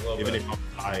 even if I'm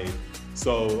tired.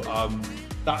 So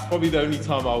that's probably the only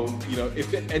time I'll,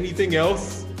 if anything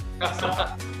else.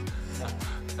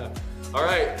 All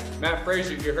right, Matt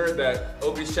Frazier, you heard that.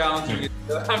 Obi's challenging you.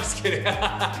 I'm just kidding.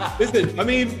 Listen, I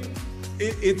mean,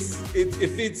 if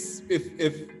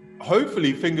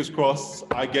hopefully, fingers crossed,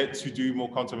 I get to do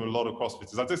more content with a lot of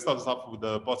CrossFitters. I just started up with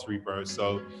the Buttery Bros,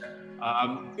 so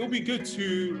it'll be good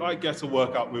to get a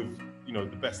workout with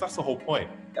the best. That's the whole point.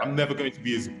 I'm never going to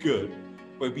be as good,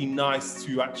 but it'd be nice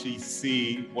to actually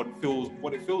see what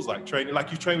it feels like training.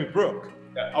 Like you train with Brooke.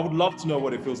 Yeah. I would love to know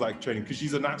what it feels like training, because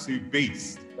she's an absolute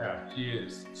beast. Yeah, she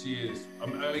is.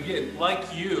 Again, like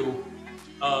you,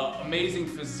 amazing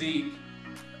physique,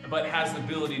 but has the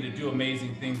ability to do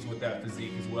amazing things with that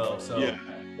physique as well. So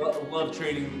love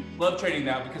training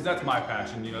that, because that's my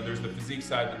passion. There's the physique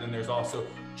side, but then there's also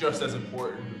just as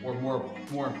important or more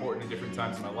important at different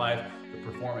times in my life, the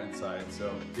performance side.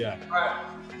 So yeah. All right,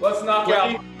 let's knock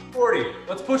out 40.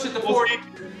 Let's push it to 40.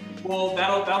 Well,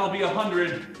 that'll be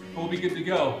 100. We'll be good to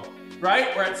go.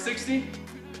 Right? We're at 60?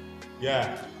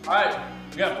 Yeah. All right.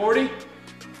 We got 40?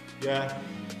 Yeah.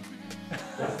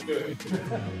 That's good.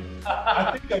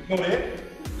 I think I got it.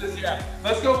 Yeah.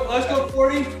 Let's go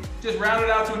 40. Just round it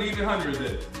out to an even 100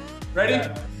 then. Ready?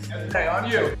 Yeah. Okay, on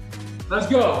you. Let's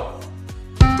go.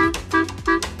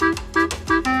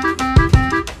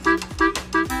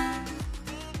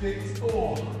 Six,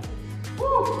 four.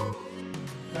 Woo!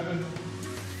 7,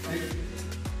 8.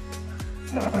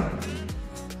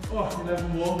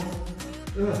 11 more.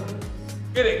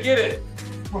 Get it.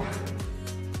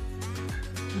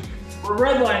 We're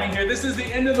redlining here. This is the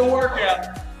end of the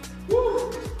workout.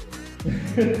 Woo!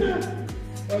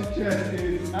 My chest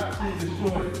is absolutely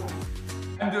destroyed.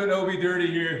 I'm doing Obi dirty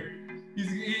here.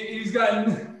 He's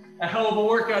gotten a hell of a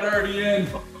workout already in.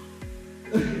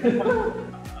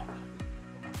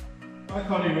 I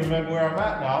can't even remember where I'm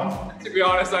at now. To be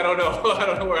honest, I don't know. I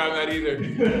don't know where I'm at either.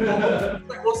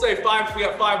 We'll say 5. We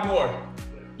got 5 more.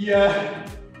 Yeah.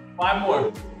 5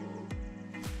 more.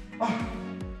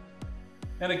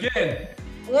 And again,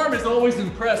 form is always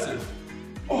impressive.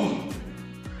 Oh.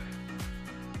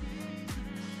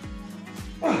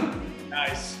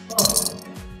 Nice.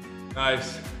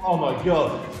 Nice. Oh my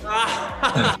God.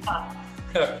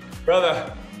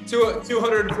 Brother,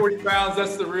 240 pounds,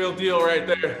 that's the real deal right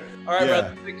there. All right,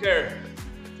 brother, take care.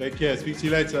 Take care, speak to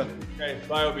you later. Okay,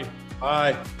 bye, Obi.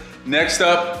 Bye. Next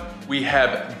up, we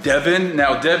have Devin.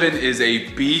 Now, Devin is a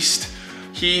beast.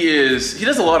 He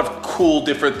does a lot of cool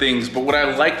different things, but what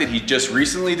I like that he just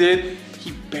recently did,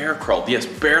 he bear crawled. Yes,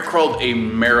 bear crawled a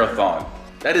marathon.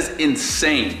 That is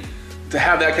insane. To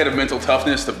have that kind of mental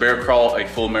toughness to bear crawl a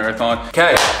full marathon.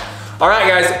 Okay, all right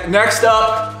guys, next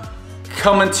up,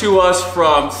 coming to us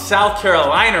from South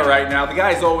Carolina right now. The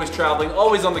guy is always traveling,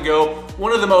 always on the go.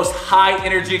 One of the most high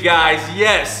energy guys,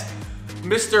 yes.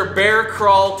 Mr. Bear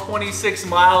Crawl 26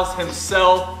 miles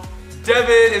himself.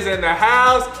 Devin is in the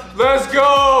house. Let's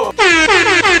go!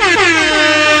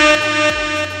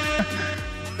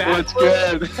 What's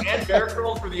good? And Bear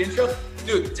Crawl for the intro.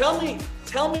 Dude, tell me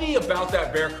about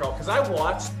that bear crawl, because I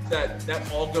watched that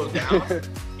all go down.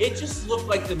 It just looked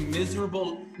like the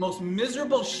most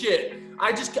miserable shit.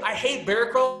 I hate bear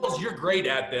crawls. You're great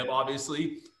at them,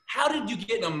 obviously. How did you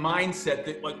get in a mindset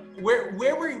that, like, where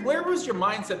was your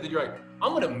mindset that you're like,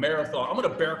 I'm gonna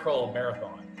bear crawl a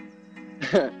marathon?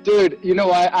 Dude,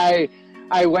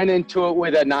 I went into it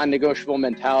with a non-negotiable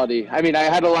mentality. I mean, I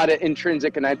had a lot of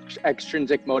intrinsic and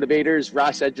extrinsic motivators.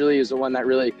 Ross Edgley is the one that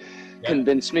really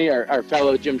convinced me, our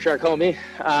fellow Gymshark homie.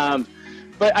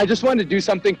 but I just wanted to do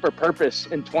something for purpose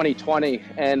in 2020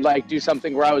 and like do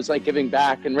something where I was like giving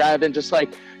back, and rather than just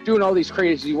like doing all these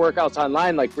crazy workouts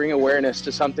online, like bring awareness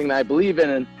to something that I believe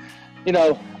in. And, you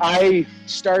know, I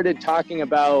started talking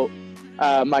about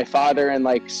my father and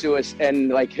like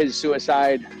his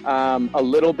suicide a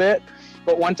little bit.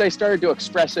 But once I started to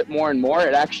express it more and more,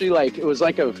 it actually it was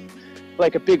like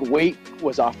a big weight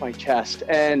was off my chest.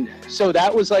 And so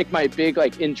that was like my big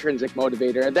like intrinsic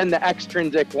motivator. And then the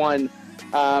extrinsic one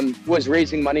was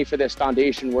raising money for this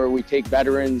foundation where we take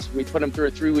veterans, we put them through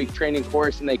a 3-week training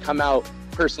course, and they come out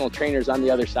personal trainers on the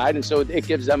other side. And so it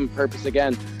gives them purpose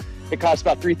again. It costs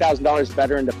about $3,000 a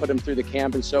veteran to put them through the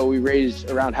camp. And so we raised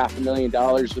around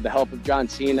 $500,000 with the help of John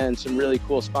Cena and some really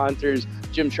cool sponsors.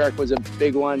 Gymshark was a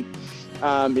big one.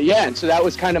 Yeah, and so that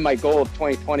was kind of my goal of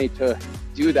 2020 to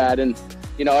do that. And,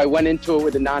 you know, I went into it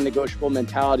with a non-negotiable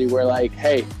mentality where like,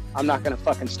 hey, I'm not going to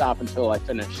fucking stop until I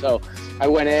finish. So I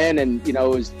went in and, you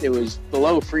know, it was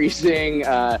below freezing.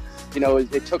 You know,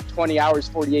 it took 20 hours,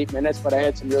 48 minutes, but I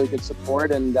had some really good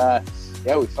support, and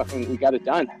yeah, we got it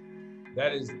done.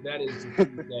 That is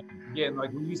again,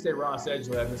 like when you say Ross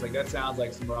Edgley, I'm just like, that sounds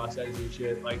like some Ross Edgley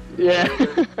shit. Like, yeah.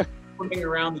 Swimming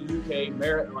around the UK,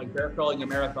 like bear crawling a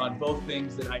marathon, both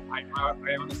things that I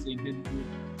honestly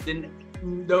didn't.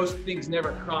 Those things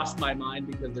never crossed my mind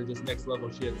because they're just next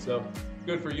level shit. So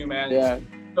good for you, man. Yeah.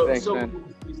 Thanks, man. Cool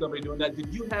to see somebody doing that.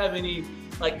 Did you have any,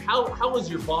 like, how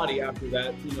was your body after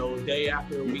that? You know, a day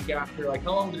after, a week after? Like,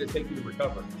 how long did it take you to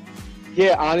recover?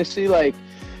 Yeah, honestly, like,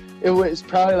 it was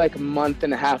probably like a month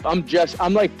and a half. I'm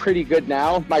like pretty good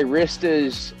now. My wrist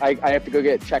is, I have to go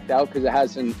get checked out because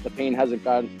the pain hasn't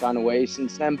gone away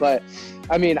since then. But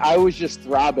I mean, I was just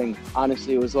throbbing.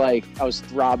 Honestly, it was like I was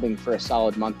throbbing for a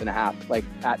solid month and a half. Like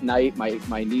at night,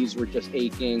 my knees were just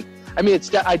aching. I mean,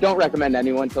 I don't recommend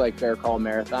anyone to like bear crawl a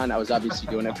marathon. I was obviously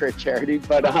doing it for a charity,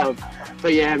 but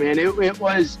yeah, man, it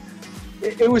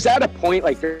was at a point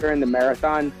like during the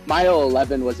marathon, mile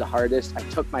 11 was the hardest. I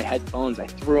took my headphones, I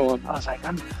threw them. I was like,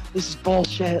 this is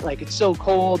bullshit. Like, it's so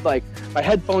cold. Like, my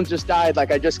headphones just died.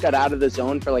 Like, I just got out of the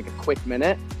zone for like a quick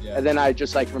minute. Yeah. And then I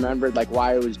just like remembered like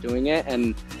why I was doing it.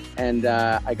 And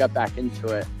I got back into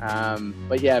it.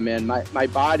 But yeah, man, my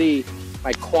body,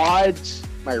 my quads,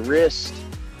 my wrist,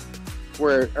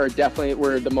 were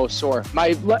the most sore.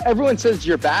 Everyone says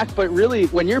your back, but really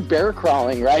when you're bear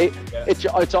crawling, right? Yeah.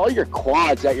 It's all your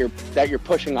quads that you're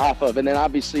pushing off of, and then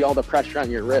obviously all the pressure on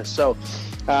your wrist. So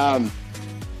I'm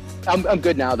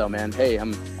good now though, man. Hey,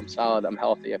 I'm solid. I'm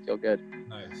healthy. I feel good.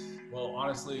 Nice. Well,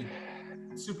 honestly,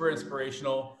 super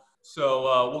inspirational.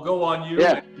 So we'll go on you.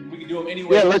 Yeah. We can do them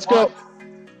anyway. Yeah, let's go.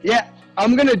 Yeah,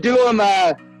 I'm gonna do them.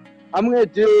 I'm gonna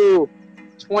do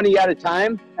 20 at a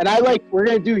time, and we're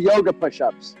gonna do yoga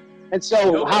push-ups. And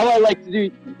so how I like to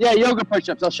do yoga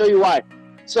push-ups, I'll show you why.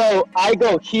 So I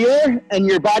go here and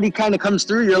your body kind of comes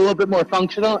through, you're a little bit more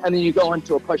functional, and then you go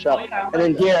into a push-up. And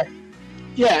then here.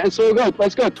 Yeah, and so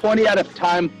let's go 20 at a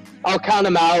time. I'll count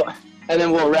them out and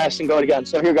then we'll rest and go again.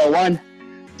 So here we go. 1,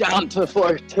 down to the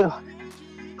floor, 2.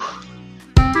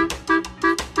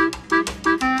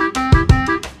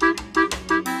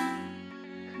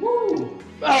 Woo!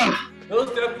 Those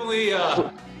definitely,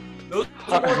 those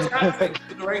are more taxing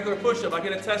than the regular push-up. I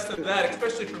can attest to that,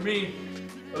 especially for me.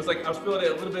 I was feeling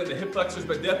it a little bit in the hip flexors,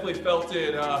 but definitely felt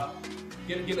it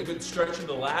getting a good stretch in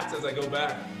the lats as I go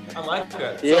back. I like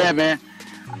that. Yeah, so, man.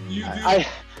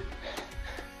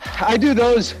 I do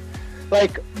those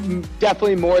like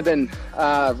definitely more than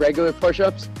regular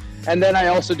push-ups. And then I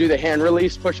also do the hand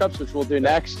release push-ups, which we'll do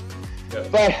next. Yeah.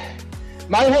 But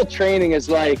my whole training is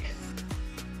like,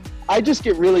 I just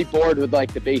get really bored with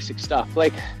like the basic stuff.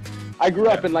 Like I grew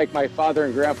up in like my father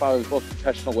and grandpa was both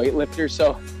professional weightlifters.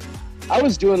 So I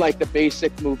was doing like the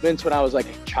basic movements when I was like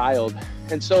a child.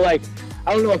 And so like,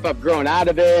 I don't know if I've grown out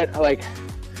of it, like,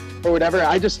 or whatever.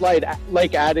 I just like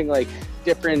adding like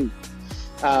different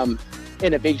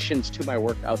innovations to my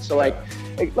workouts. So like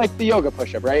the yoga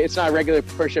push-up, right? It's not a regular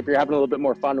push-up. You're having a little bit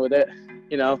more fun with it,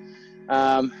 you know?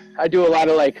 I do a lot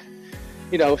of like,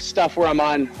 you know, stuff where I'm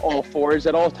on all fours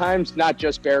at all times, not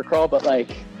just bear crawl, but like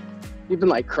even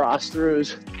like cross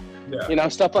throughs, you know,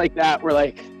 stuff like that where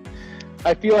like,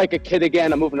 I feel like a kid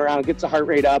again. I'm moving around, gets the heart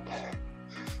rate up.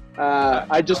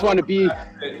 I just want to be.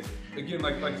 Again,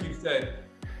 like you said,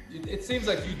 it seems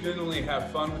like you genuinely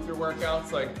have fun with your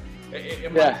workouts. Like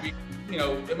it might be, you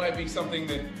know, it might be something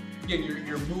that, again,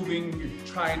 you're moving, you're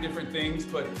trying different things,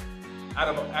 but out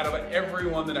of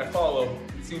everyone that I follow,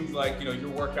 it seems like, you know,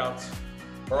 your workouts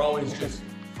are always just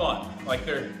fun. Like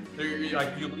they're like,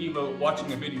 you'll leave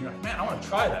watching a video, you're like, man, I want to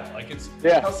try that. Like it's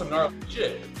some gnarly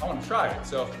shit. I want to try it.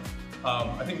 So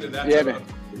I think that's a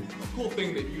cool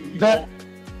thing that you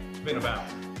been about?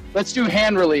 Let's do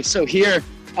hand release. So here,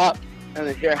 up, and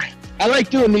then here. I like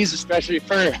doing these especially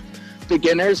for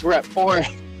beginners. We're at 4,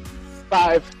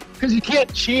 5, because you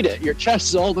can't cheat it. Your chest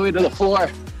is all the way to the floor,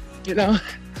 you know?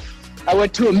 I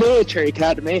went to a military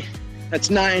academy. That's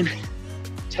 9,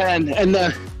 10, and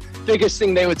the biggest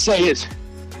thing they would say is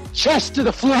chest to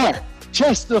the floor,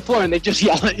 and they just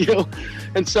yell at you.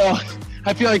 And so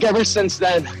I feel like ever since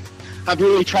then, I've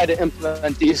really tried to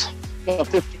implement these.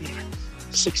 15,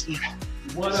 16,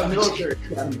 What a military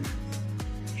academy.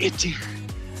 18,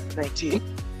 19,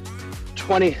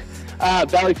 20.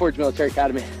 Valley Forge Military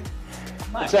Academy.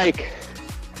 Nice.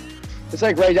 It's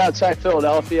like right outside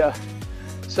Philadelphia.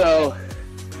 So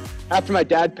after my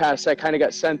dad passed, I kind of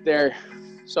got sent there.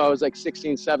 So I was like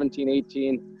 16, 17,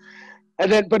 18.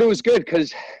 And then, but it was good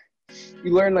because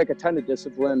you learn like a ton of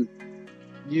discipline.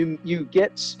 You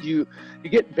get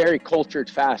very cultured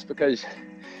fast because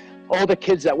all the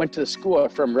kids that went to the school are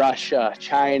from Russia,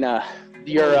 China,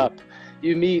 Europe.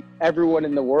 You meet everyone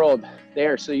in the world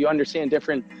there, so you understand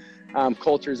different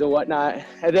cultures and whatnot.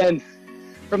 And then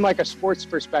from like a sports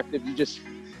perspective, you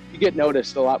get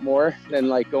noticed a lot more than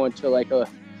like going to like a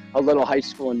little high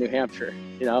school in New Hampshire,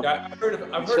 you know? Yeah, I've heard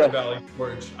of Valley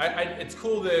Forge. It's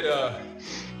cool that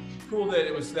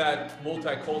it was that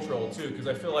multicultural too, because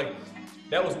I feel like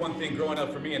that was one thing growing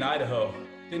up for me in Idaho.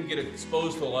 Didn't get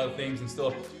exposed to a lot of things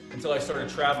until I started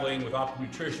traveling with Optimum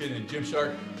Nutrition and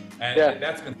Gymshark, and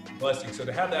that's been a blessing. So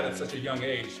to have that at such a young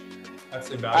age, that's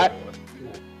invaluable. That's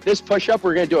cool. This push-up,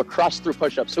 we're gonna do a cross-through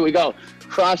push-up. So we go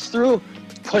cross-through,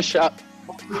 push-up,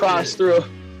 cross-through,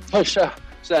 push-up.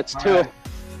 So that's 2. Right.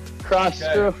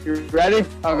 Cross-through. Okay. You ready?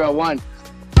 I'll go 1.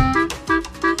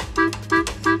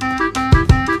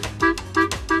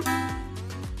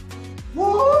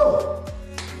 Woo!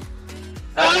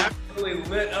 That really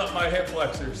lit up my hip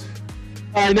flexors.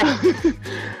 I know.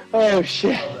 Oh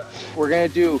shit. We're gonna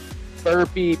do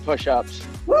burpee push-ups.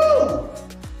 Woo!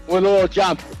 With a little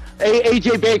jump.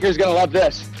 AJ Baker's gonna love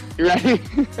this. You ready?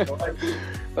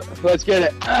 Let's get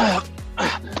it.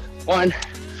 1.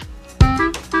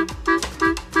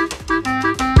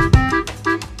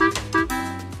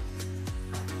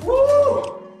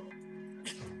 Woo!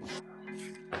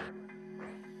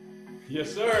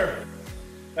 Yes, sir.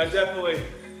 That definitely.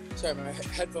 Sorry, my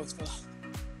headphones fell.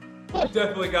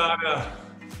 Definitely got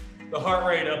the heart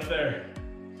rate up there.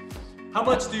 How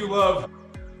much do you love,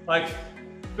 like,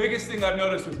 biggest thing I've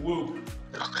noticed with Whoop,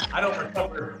 I don't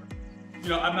recover,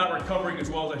 I'm not recovering as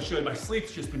well as I should. My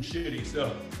sleep's just been shitty,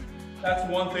 so that's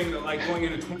one thing that, like, going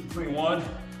into 2021,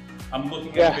 I'm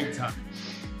looking at big time.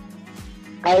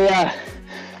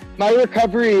 My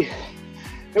recovery,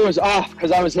 it was off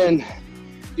because I was in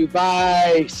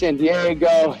Dubai, San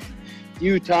Diego,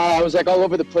 Utah. I was like all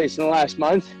over the place in the last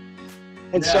month.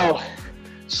 And so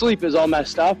sleep is all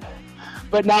messed up.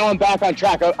 But now I'm back on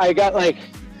track. I got like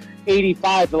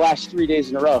 85 the last 3 days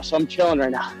in a row. So I'm chilling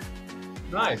right now.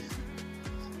 Nice.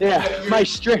 Yeah, my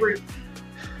strength.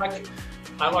 My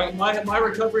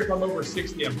recovery, if I'm over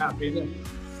 60, I'm happy.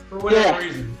 For whatever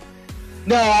reason.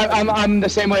 No, I'm the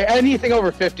same way. Anything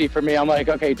over 50 for me, I'm like,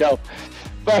 okay, dope.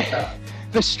 But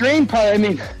the strain part, I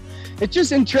mean, it's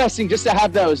just interesting just to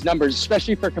have those numbers,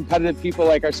 especially for competitive people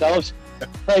like ourselves.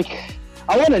 Like,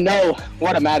 I want to know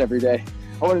what I'm at every day.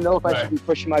 I want to know if I should be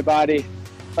pushing my body,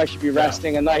 if I should be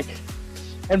resting, and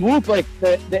Whoop, like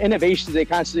the innovations they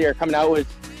constantly are coming out with,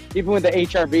 even with the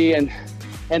HRV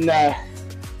and the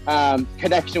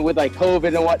connection with like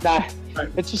COVID and whatnot. Right.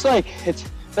 It's just like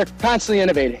they're constantly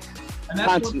innovating. And that's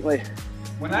constantly.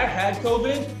 When I had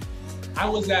COVID, I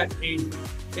was at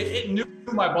it knew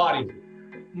my body.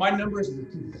 My numbers were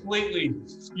completely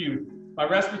skewed. My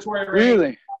respiratory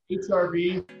rate,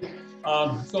 HRV.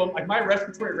 So like my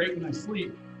respiratory rate when I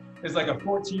sleep is like a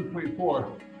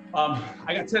 14.4.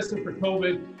 I got tested for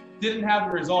COVID, didn't have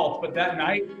the results, but that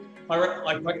night, my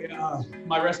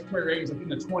respiratory rate was like in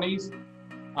the 20s.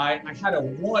 I had a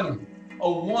one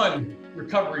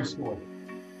recovery score.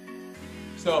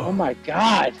 So. Oh my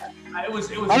God. It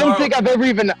was. I don't think I've ever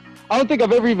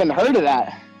even heard of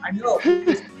that. I know.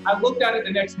 I looked at it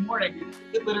the next morning.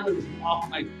 It literally was an awful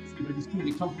night. I just couldn't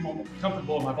be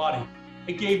comfortable in my body.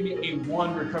 It gave me a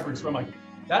 1 recovery score. I'm like,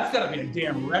 that's got to be a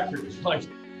damn record. Like,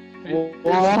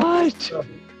 what?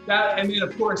 That, and then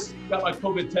of course got my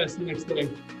COVID test the next day.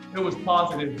 It was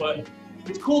positive, but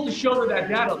it's cool to show that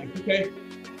data. Like, okay,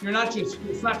 it's not just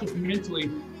mentally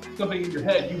something in your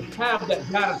head. You have that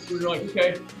data where you're like,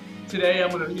 okay, today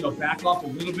I'm gonna back off a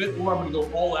little bit, or I'm gonna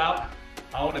go all out.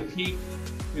 I want to peak.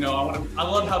 I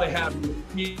love how they have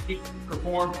peak,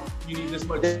 perform. You need this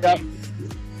much speed.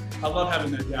 I love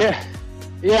having that data. Yeah.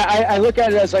 Yeah, I look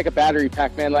at it as like a battery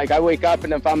pack, man. Like I wake up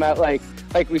and if I'm at like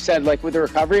we said, like with the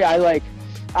recovery,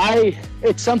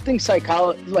 it's something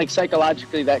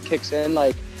psychologically that kicks in.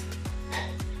 Like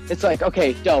it's like,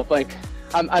 okay, dope. Like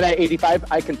I'm at 85,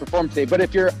 I can perform today. But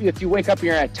if you wake up and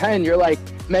you're at 10, you're like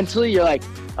mentally, you're like,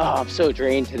 oh, I'm so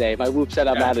drained today. My whoop said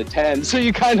I'm at a 10. So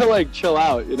you kind of like chill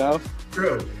out, you know?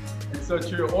 True. It's so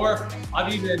true. Or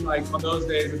I've even like on those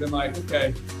days I've been like,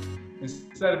 okay,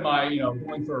 instead of my,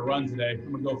 going for a run today,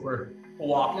 I'm gonna go for a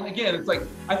walk. And again, it's like,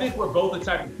 I think we're both the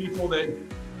type of people that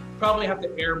probably have to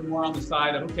err more on the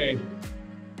side of, okay,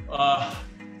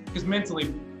 because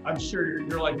mentally, I'm sure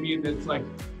you're like me, and it's like,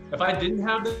 if I didn't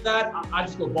have that, I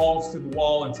just go balls to the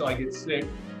wall until I get sick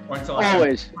or until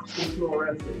I feel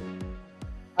arrested.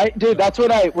 Dude, that's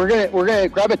what we're gonna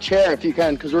grab a chair if you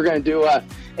can, because we're gonna do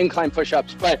incline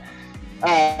push-ups. But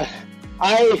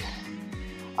I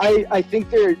think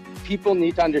people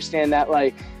need to understand that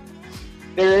like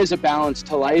there is a balance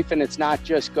to life, and it's not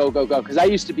just go go go. Because I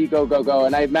used to be go go go,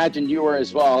 and I imagine you were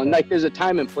as well. And like there's a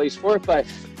time and place for it, but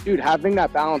dude, having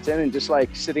that balance in and just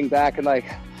like sitting back and like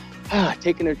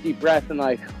taking a deep breath and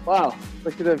like, wow,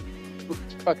 look at the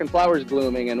fucking flowers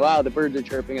blooming, and wow, the birds are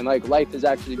chirping, and like life is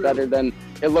actually better than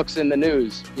it looks in the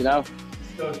news, you know?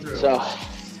 So true. So,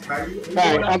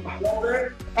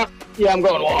 yeah, I'm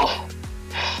going wall.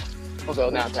 We'll go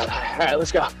now. All right,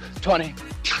 let's go. 20.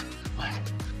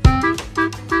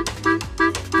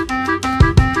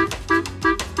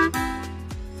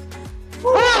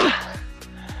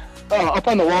 Oh, up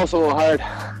on the wall's a little hard.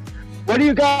 What do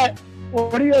you got?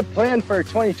 What do you have planned for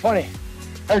 2020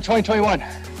 or 2021?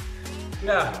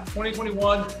 Yeah,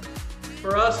 2021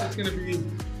 for us, it's going to be,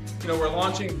 we're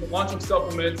launching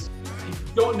supplements. If you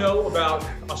don't know about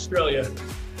Australia,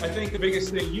 I think the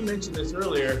biggest thing, you mentioned this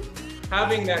earlier,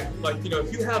 having that, like,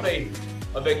 if you have a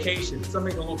vacation,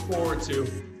 something to look forward to,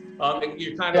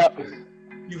 you're kind of,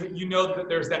 you know that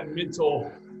there's that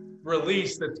mental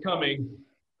release that's coming.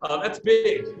 That's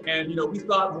big. And, we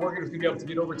thought Morgan was going to be able to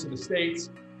get over to the States.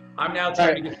 I'm now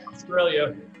trying to get to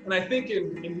Australia. And I think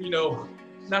in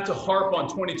not to harp on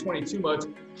 2020 too much,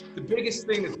 the biggest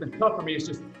thing that's been tough for me is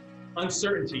just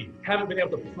uncertainty. Haven't been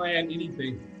able to plan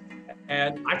anything.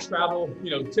 And I travel,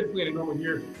 typically in a normal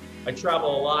year, I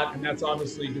travel a lot, and that's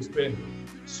obviously just been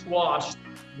squashed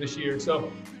this year.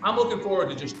 So I'm looking forward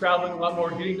to just traveling a lot more,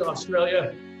 getting to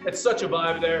Australia. It's such a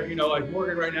vibe there. Like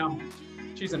Morgan right now,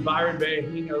 she's in Byron Bay,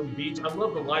 hanging out on the beach. I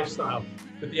love the lifestyle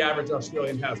that the average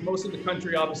Australian has. Most of the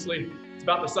country, obviously, it's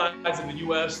about the size of the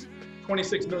US,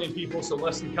 26 million people, so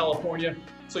less than California.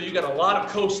 So you got a lot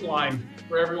of coastline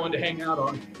for everyone to hang out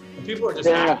on. And people are just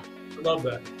happy. I love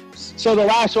that. So the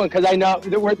last one, because I know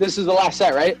this is the last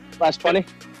set, right? Last 20?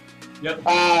 Yep.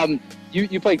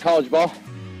 You played college ball?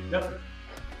 Yep.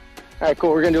 All right,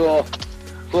 cool. We're going to do a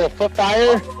little foot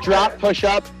fire, drop, push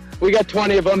up. We got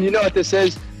 20 of them. You know what this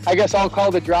is. I guess I'll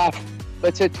call the drop.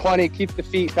 Let's hit 20. Keep the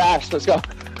feet fast. Let's go.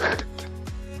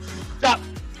 Stop.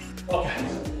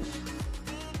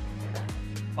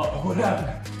 Oh, what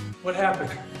happened? What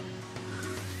happened?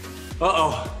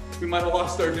 Uh-oh. We might have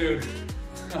lost our dude.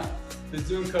 The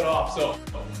Zoom cut off, so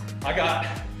I got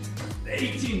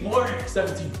 18 more,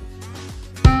 17.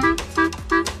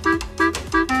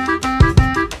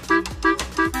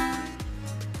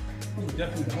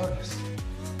 Definitely the hardest.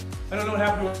 I don't know what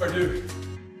happened to our dude.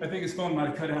 I think his phone might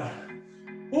have cut out.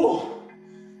 Ooh,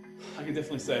 I can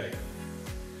definitely say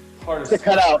hardest. It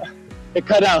cut out. It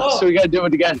cut out, so we got to do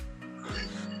it again.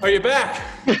 Are you back?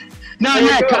 Not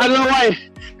yet. I don't know why.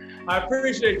 I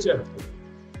appreciate you.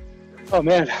 Oh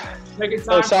man. Taking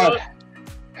time for us.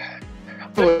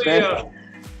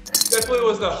 Definitely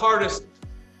was the hardest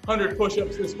 100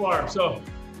 push-ups this far, so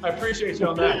I appreciate you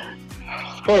on that.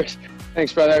 Of course.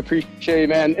 Thanks, brother. I appreciate you,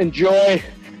 man. Enjoy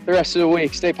the rest of the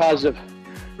week. Stay positive.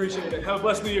 Appreciate it. Have a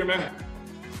blessed New Year, man.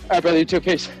 All right, brother. You too.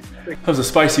 Peace. That was a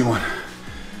spicy one.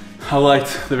 I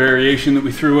liked the variation that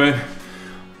we threw in.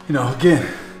 Again,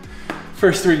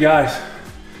 first three guys,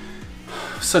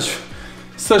 such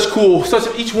cool,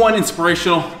 each one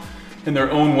inspirational in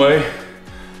their own way.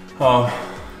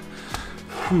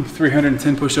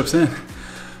 310 push-ups in.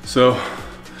 So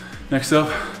next up,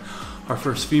 our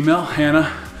first female,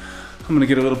 Hannah. I'm gonna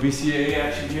get a little BCAA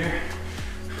action here.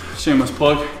 Shameless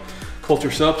plug,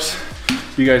 Culture Sups.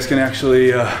 You guys can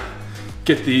actually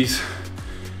get these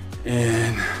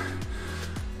in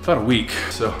about a week.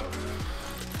 So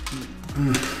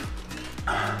you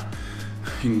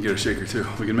can get a shaker too.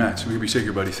 We can match. We can be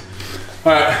shaker buddies.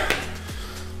 All right.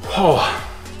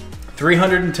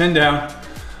 310 down.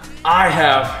 I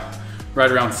have right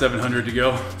around 700 to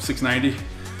go, 690.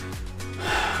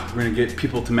 We're gonna get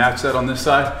people to match that on this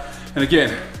side. And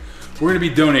again, we're gonna be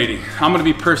donating. I'm gonna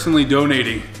be personally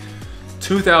donating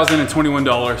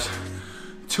 $2,021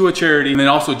 to a charity, and then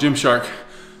also Gymshark,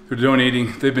 they're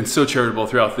donating. They've been so charitable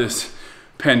throughout this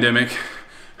pandemic,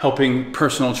 helping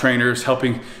personal trainers,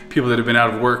 helping people that have been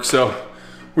out of work. So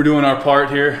we're doing our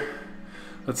part here.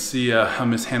 Let's see how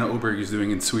Miss Hannah Oberg is doing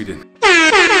in Sweden.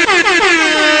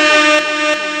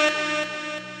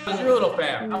 How's your little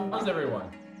fam? How's everyone?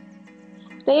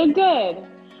 They're good.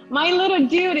 My little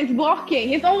dude is walking.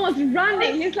 He's almost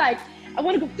running. He's like, I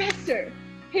want to go faster.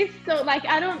 He's so like,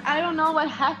 I don't know what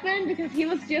happened because he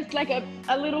was just like a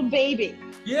little baby.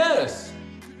 Yes.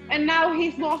 And now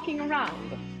he's walking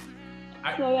around.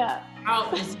 So yeah. How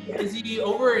is he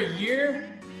over a year?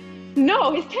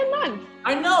 No, he's 10 months.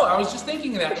 I know. I was just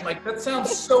thinking that. I'm like, that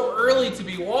sounds so early to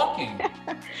be walking.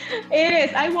 It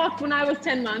is. I walked when I was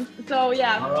 10 months. So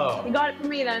yeah, he got it from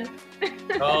me then.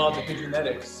 Oh, the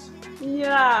genetics.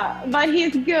 Yeah, but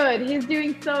he's good. He's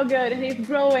doing so good, and he's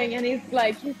growing, and he's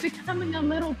becoming a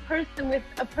little person with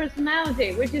a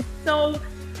personality, which is so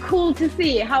cool to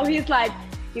see. How he's like,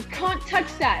 you can't touch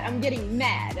that, I'm getting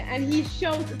mad, and he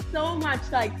shows so much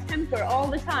like temper all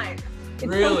the time. It's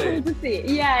really? So cool to see.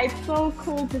 Yeah, it's so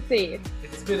cool to see.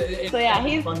 It's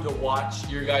been fun to watch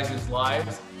your guys'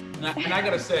 lives, and I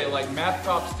gotta say, like, mad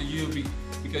props to you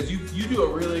because you do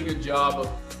a really good job of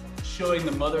showing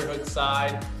the motherhood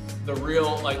side, the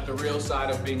real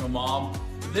side of being a mom.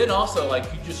 But then also, like,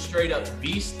 you just straight up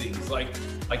beast things, like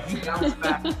you bounce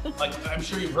back. Like, I'm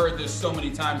sure you've heard this so many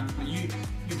times, but you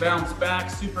bounce back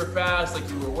super fast, like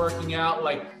you were working out.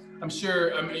 Like, I'm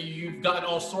sure you've gotten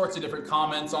all sorts of different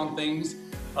comments on things,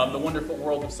 the wonderful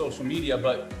world of social media,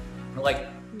 but like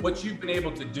what you've been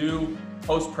able to do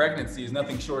post-pregnancy is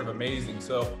nothing short of amazing.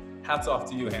 So hats off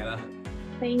to you, Hannah.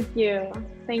 Thank you.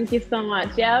 Thank you so much.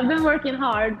 Yeah, I've been working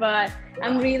hard, but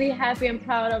I'm really happy and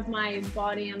proud of my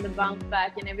body and the bounce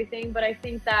back and everything. But I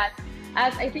think that,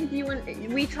 as I think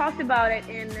we talked about it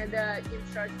in the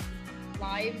Gymshark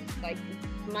live like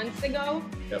months ago,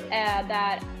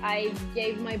 that I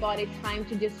gave my body time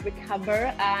to just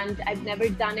recover, and I've never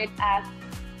done it as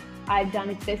I've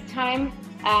done it this time.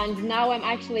 And now I'm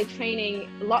actually training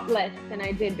a lot less than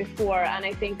I did before, and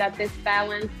I think that this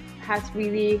balance has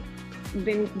really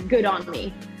been good on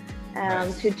me,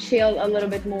 to chill a little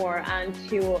bit more and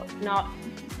to not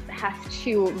have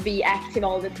to be active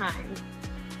all the time.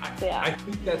 I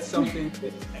think that's something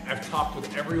that I've talked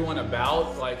with everyone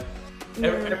about, like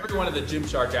every one of the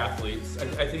Gymshark athletes.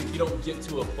 I think you don't get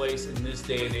to a place in this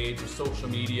day and age with social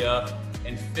media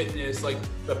and fitness, like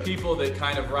the people that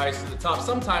kind of rise to the top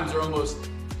sometimes are almost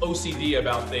OCD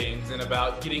about things and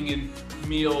about getting in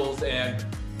meals and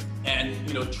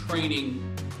training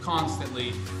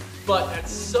constantly. But at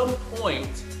some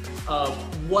point,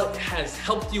 what has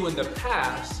helped you in the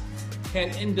past can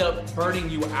end up burning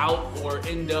you out or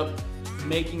end up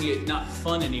making it not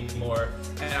fun anymore.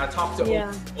 And I talked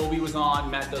to Obi was on,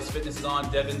 Matt Does Fitness is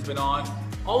on, Devin's been on.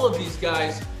 All of these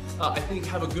guys, I think,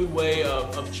 have a good way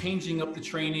of changing up the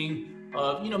training,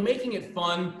 making it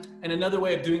fun. And another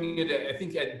way of doing it, I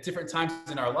think, at different times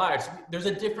in our lives, there's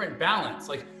a different balance.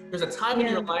 Like, there's a time in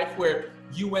your life where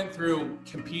you went through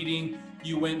competing,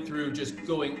 you went through just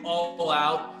going all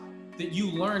out, that you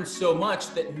learned so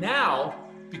much that now,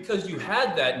 because you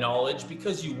had that knowledge,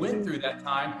 because you went through that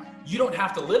time, you don't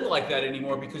have to live like that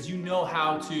anymore, because you know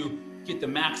how to get the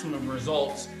maximum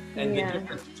results. And the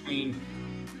difference between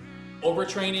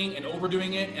overtraining and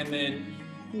overdoing it, and then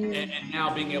and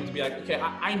now being able to be like, okay,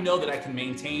 I know that I can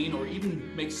maintain or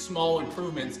even make small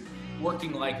improvements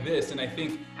working like this. And I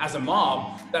think as a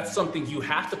mom, that's something you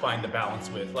have to find the balance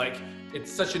with. Like,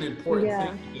 it's such an important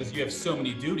thing because you have so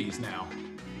many duties now.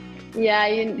 Yeah,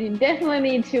 you definitely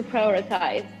need to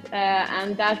prioritize.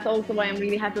 And that's also why I'm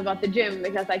really happy about the gym,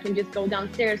 because I can just go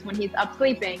downstairs when he's up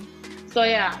sleeping. So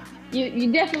yeah,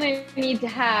 you definitely need to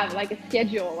have like a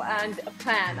schedule and a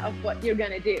plan of what you're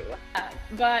gonna do.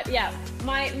 But yeah,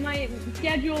 my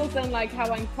schedules and like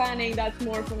how I'm planning, that's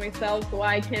more for myself, so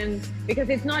I can, because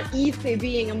it's not easy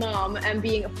being a mom and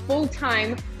being a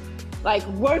full-time like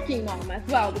working mom as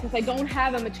well, because I don't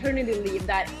have a maternity leave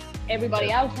that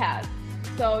everybody else has.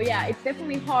 So yeah, it's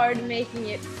definitely hard making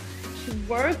it to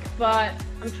work, but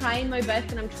I'm trying my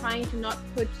best, and I'm trying to not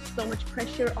put so much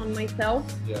pressure on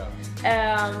myself.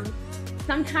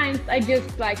 Sometimes I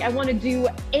just like, I want to do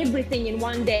everything in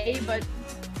one day, but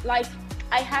like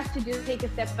I have to just take a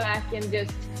step back and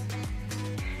just,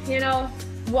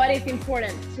 what is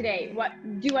important today? What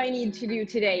do I need to do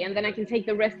today? And then I can take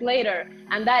the rest later.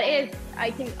 And that is,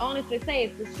 I can honestly say,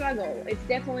 it's a struggle. It's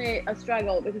definitely a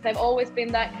struggle, because I've always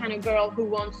been that kind of girl who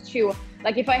wants to,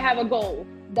 like, if I have a goal,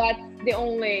 that's the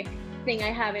only thing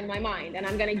I have in my mind, and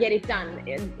I'm gonna get it done.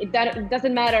 It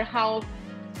doesn't matter how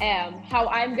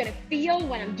I'm gonna feel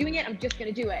when I'm doing it. I'm just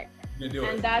gonna do it.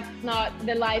 And that's not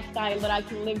the lifestyle that I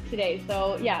can live today.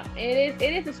 So yeah, it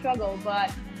is a struggle,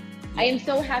 but I am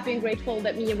so happy and grateful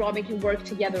that me and Robin can work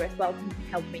together as well to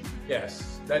help me.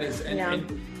 Yes, that is and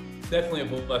definitely a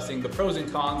blessing. The pros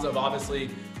and cons of, obviously,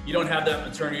 you don't have that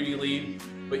maternity leave,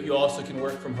 but you also can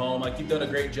work from home. Like, you've done a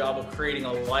great job of creating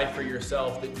a life for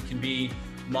yourself that you can be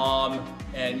mom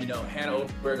and, you know, Hannah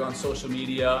Oberg on social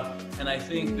media. And I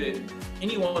think that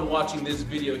anyone watching this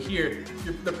video here,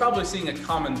 they're probably seeing a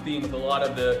common theme with a lot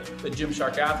of the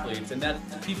Gymshark athletes, and that's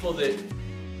people that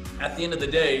at the end of the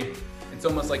day, it's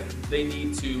almost like they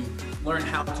need to learn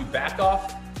how to back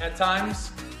off at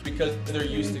times because they're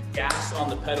used to gas on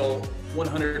the pedal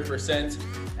 100%.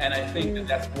 And I think that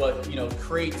that's what, you know,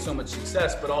 creates so much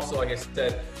success. But also, like I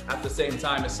said, at the same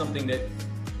time, it's something that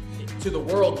to the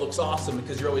world looks awesome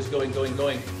because you're always going.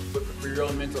 But for your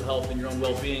own mental health and your own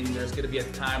well-being, there's going to be a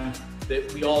time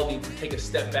that we all need to take a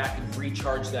step back and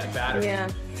recharge that battery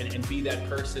and be that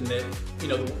person that, you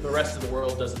know, the rest of the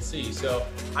world doesn't see. So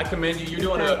I commend you.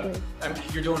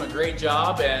 You're doing a great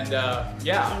job, and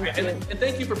and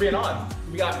thank you for being on.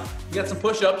 We got some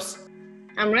push-ups.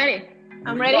 I'm ready.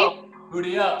 I'm ready.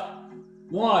 Booty up.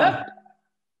 1,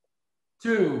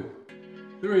 2,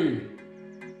 3,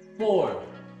 4,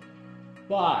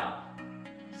 5,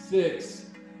 6,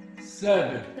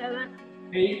 7,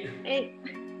 8,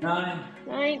 9.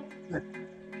 10.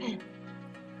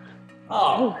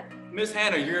 Oh, Miss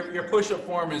Hannah, your push-up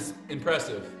form is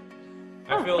impressive.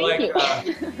 I feel like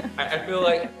I feel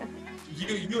like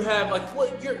you have, like,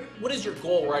 what is your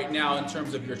goal right now in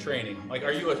terms of your training? Like,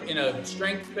 are you in a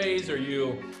strength phase? Are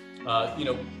you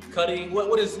cutting?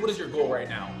 What is your goal right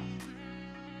now?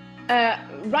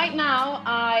 Right now,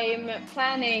 I'm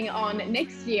planning on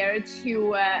next year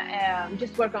to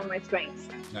just work on my strengths.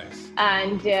 Nice.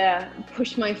 And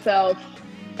push myself,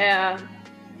 try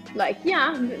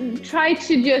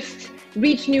to just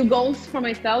reach new goals for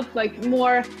myself, like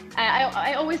more.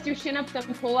 I always do chin-ups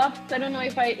and pull-ups. I don't know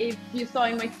if you saw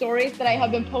in my stories that I have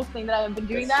been posting that I have been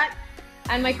doing that.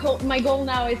 And my goal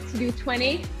now is to do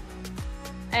 20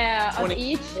 of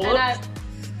each. Pull-ups?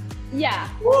 Yeah.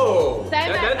 Whoa,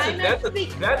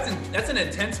 that's an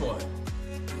intense one.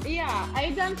 Yeah,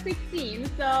 I've done 16,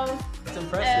 so that's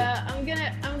impressive. I'm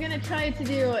gonna try to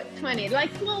do 20,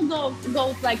 like small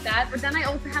goals like that. But then I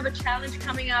also have a challenge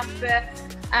coming up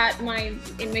in my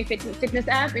fitness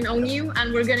app in ONU,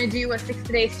 and we're gonna do a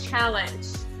 60 days challenge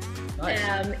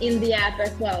in the app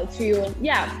as well to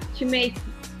make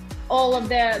all of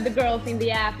the girls in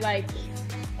the app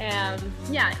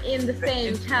in the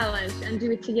same challenge and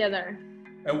do it together.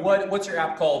 And what's your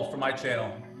app called for my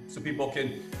channel? So people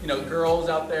can, girls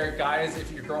out there, guys,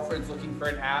 if your girlfriend's looking for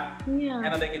an app,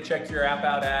 and they can check your app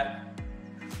out at?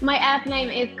 My app name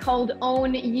is called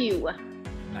Own You.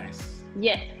 Nice.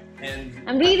 Yes. And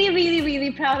I'm really, really,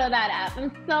 really proud of that app.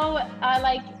 I'm so,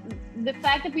 like, the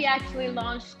fact that we actually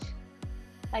launched,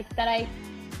 like, that I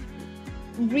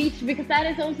reached, because that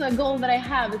is also a goal that I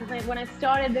have, because when I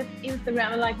started this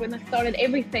Instagram, like when I started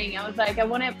everything, I was like, I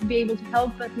want to be able to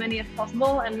help as many as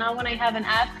possible. And now when I have an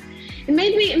app, it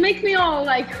makes me all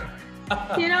like,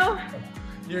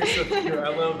 You're so cute. I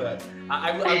love that.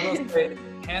 I will say,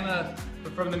 Hannah,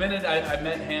 from the minute I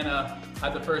met Hannah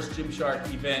at the first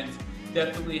Gymshark event,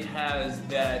 definitely has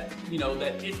that,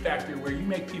 that it factor where you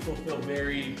make people feel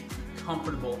very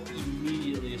comfortable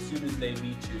immediately as soon as they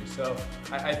meet you. So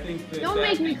I think that don't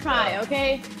make me cry,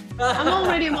 okay? I'm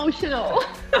already emotional.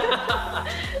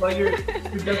 Well, you're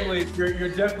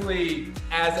definitely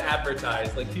as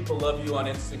advertised. Like, people love you on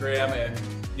Instagram, and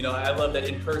I love that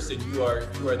in person you are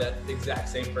that exact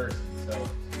same person. So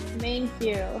thank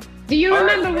you. Do you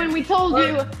remember when we told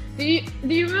you?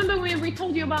 Do you remember when we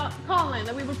told you about Colin,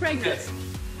 that we were pregnant? Yes,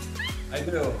 I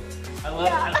do. I love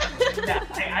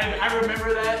I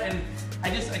remember that, and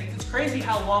it's crazy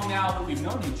how long now that we've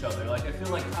known each other. Like, I feel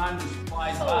like time just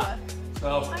flies by.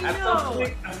 So at some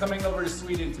point, I'm coming over to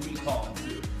Sweden to meet Colin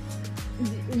too.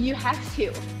 You have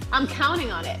to. I'm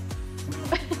counting on it.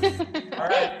 All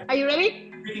right. Are you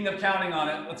ready? Speaking of counting on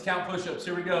it, let's count push-ups.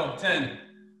 Here we go. 10.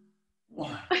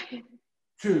 1,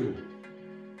 2,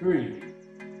 3,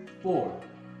 4,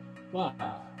 5,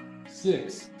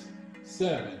 6,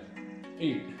 7,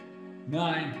 8,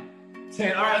 9,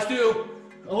 10. All right, let's do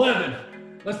 11.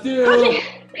 Let's do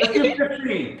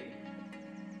 15.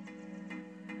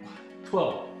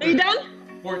 12. Are you done?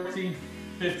 14,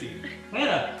 15.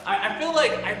 Hannah, I feel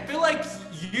like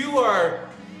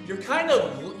you're kind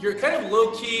of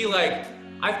low key. Like,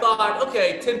 I thought,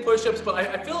 okay, 10 push-ups, but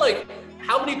I feel like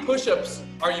how many push-ups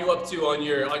are you up to on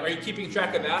your, like, are you keeping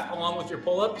track of that along with your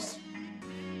pull-ups?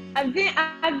 I've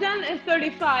done a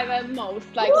 35 at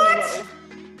most, like. What?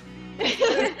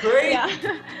 That's great.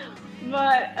 Yeah,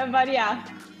 but yeah.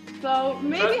 So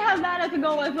maybe have that as a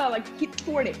goal as well, like keep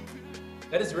 40.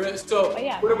 That is real. So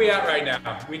yeah. What are we at right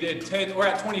now? We did 10. We're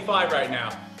at 25 right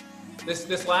now.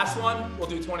 This last one, we'll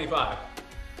do 25.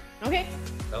 Okay.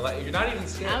 You're not even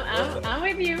scared. I'm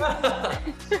with you.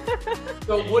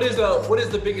 So what is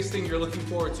the biggest thing you're looking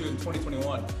forward to in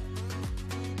 2021?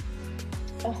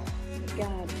 Oh my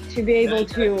God, to be able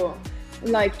to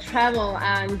like travel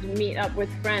and meet up with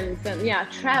friends, and yeah,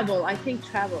 travel. I think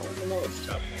travel the most.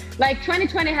 Like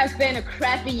 2020 has been a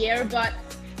crappy year, but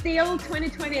still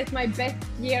 2020 is my best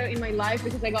year in my life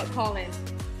because I got Colin.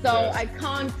 So yes.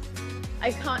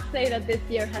 I can't say that this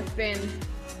year has been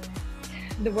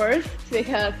the worst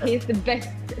because he's the best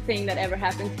thing that ever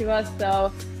happened to us.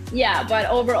 So yeah, but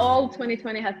overall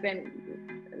 2020 has been,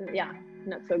 yeah,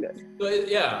 not so good. So,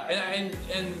 yeah,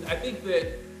 and I think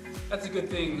that's a good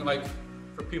thing, like,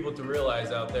 for people to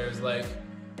realize out there is, like,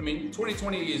 I mean,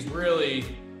 2020 is really,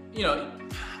 you know,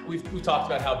 we've talked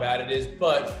about how bad it is,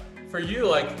 but for you,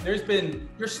 like,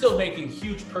 you're still making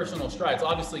huge personal strides.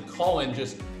 Obviously, Colin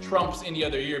just trumps any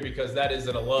other year because that is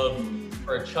a love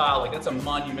for a child. Like, that's a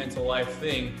monumental life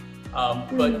thing.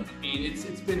 But I mean,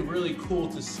 it's been really cool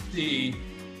to see,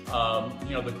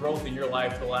 you know, the growth in your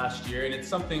life the last year, and it's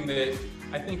something that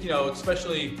I think, you know,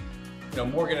 especially, you know,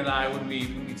 Morgan and I, when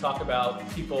we talk about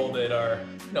people that are,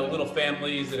 you know, little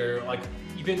families that are like,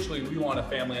 eventually we want a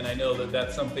family, and I know that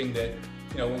that's something that,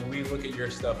 you know, when we look at your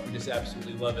stuff, we just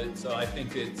absolutely love it. So I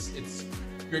think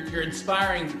you're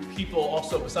inspiring people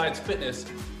also besides fitness,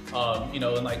 you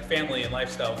know, and like family and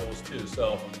lifestyle goals too.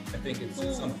 So I think it's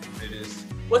something that is.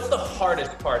 What's the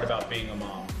hardest part about being a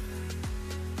mom?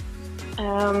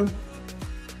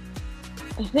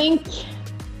 I think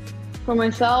for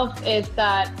myself is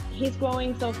that he's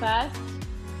growing so fast,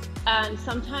 and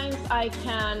sometimes I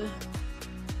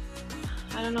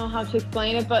don't know how to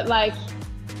explain it, but like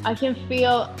I can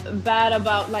feel bad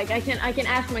about, like, I can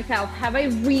ask myself, have I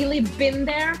really been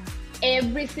there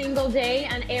every single day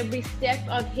and every step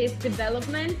of his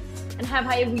development, and have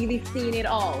I really seen it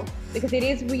all? Because it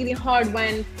is really hard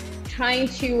when trying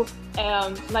to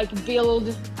like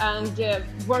build and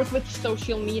work with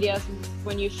social media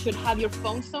when you should have your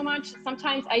phone so much.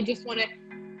 Sometimes I just want to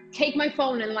take my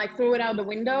phone and like throw it out the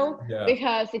window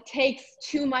because it takes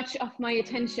too much of my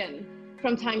attention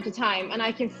from time to time, and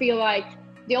I can feel like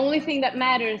the only thing that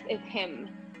matters is him.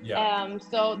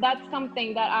 So that's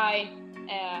something that I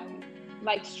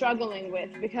like struggling with,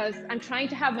 because I'm trying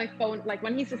to have my phone, like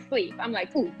when he's asleep, I'm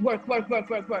like, ooh, work.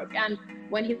 And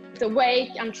when he's awake,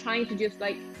 I'm trying to just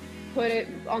like put it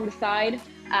on the side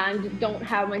and don't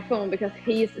have my phone, because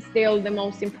he's still the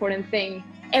most important thing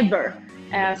ever.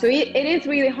 So it is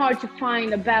really hard to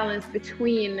find a balance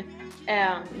between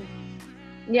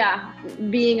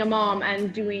being a mom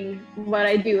and doing what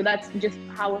I do. That's just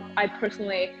how I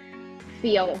personally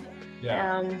feel.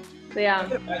 So yeah.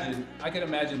 I can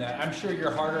imagine that. I'm sure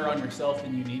you're harder on yourself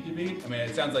than you need to be. I mean,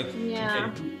 it sounds like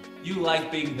you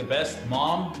like being the best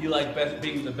mom. You like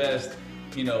being the best,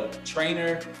 you know,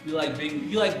 trainer. You like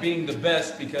being the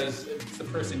best because it's the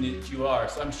person that you are.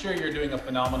 So I'm sure you're doing a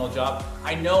phenomenal job.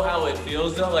 I know how it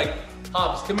feels though. Like,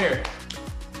 Hobbs, come here.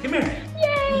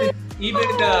 Yay!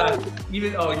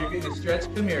 Even oh, you're getting a stretch.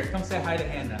 Come here. Come say hi to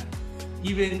Hannah.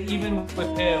 Even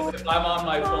with him, if I'm on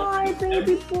my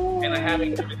phone and I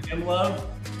haven't given him love,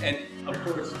 and of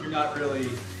course you're not really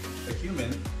a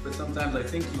human, but sometimes I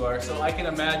think you are. So I can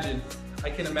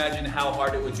imagine how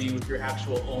hard it would be with your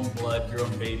actual own blood, your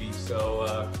own baby.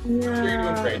 So you're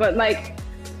doing great. But like,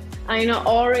 I know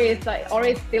Ori is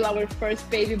still our first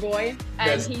baby boy,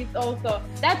 and he's also,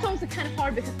 that's also kind of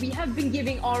hard because we have been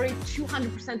giving Ori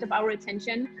 200% of our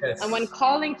attention. And when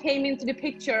Colin came into the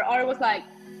picture, Ori was like,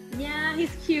 yeah, he's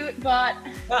cute, but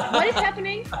what is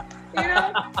happening? You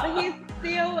know, but he's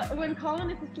still, when Colin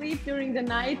is asleep during the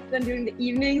nights and during the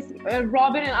evenings,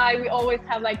 Robin and I, we always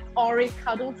have like Ori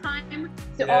cuddle time.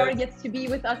 So Ori gets to be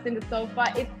with us in the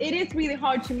sofa. It is really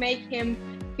hard to make him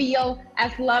feel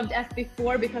as loved as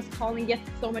before because Colin gets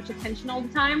so much attention all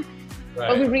the time.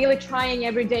 But we're really trying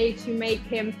every day to make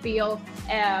him feel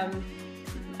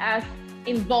as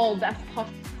involved as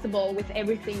possible with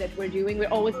everything that we're doing. We're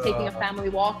always taking a family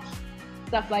walk,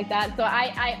 stuff like that. So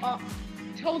I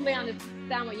totally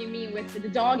understand what you mean with the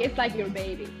dog. It's like your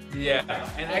baby. Yeah,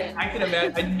 and I can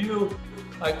imagine.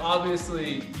 like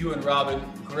obviously you and Robin,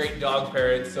 great dog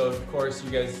parents. So of course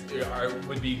you guys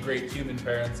would be great human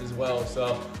parents as well.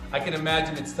 So I can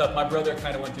imagine it's tough. My brother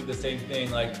kind of went through the same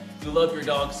thing. Like you love your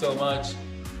dog so much,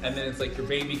 and then it's like your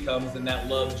baby comes and that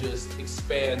love just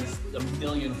expands a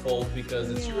millionfold because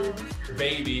it's your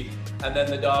baby. And then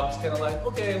the dog's kind of like,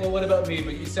 okay, well, what about me?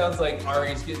 But it sounds like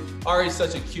Ari's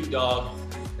such a cute dog.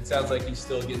 It sounds like he's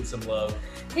still getting some love.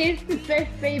 He's the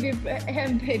best baby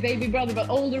brother, but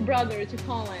older brother to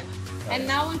Colin. Nice. And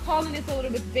now when Colin is a little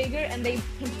bit bigger and they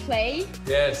can play.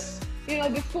 Yes. You know,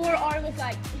 before Ari was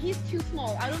like, he's too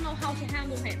small. I don't know how to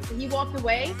handle him. So he walked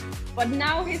away. But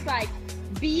now he's like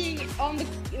being on the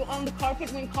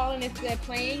carpet when Colin is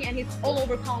playing, and he's all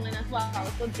over Colin as well.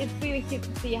 So it's really cute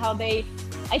to see how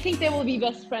I think they will be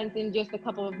best friends in just a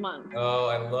couple of months. Oh,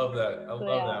 I love that. I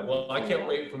love that. Well, I can't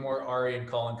wait for more Ari and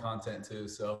Colin content too.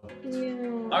 So,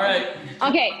 all right.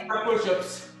 Okay.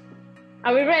 Push-ups.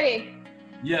 Are we ready?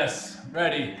 Yes,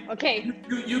 ready. Okay.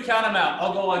 You count them out.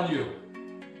 I'll go on you.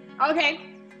 Okay.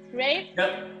 Ready?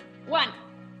 Yep. 1,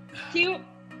 2,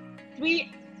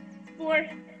 3, 4,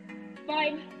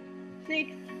 5,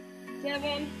 6,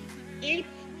 7, 8,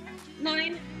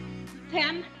 9,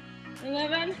 10,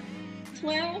 11,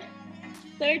 12,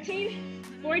 13,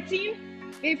 14,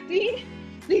 15,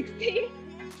 16,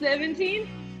 17,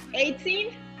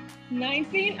 18,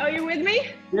 19. Are you with me?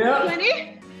 Yeah.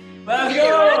 20. Let's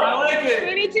go. I like it.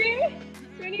 22,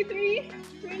 23,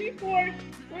 24,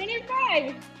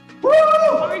 25. Woo!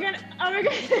 Are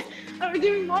we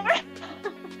doing more?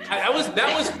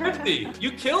 That was 50.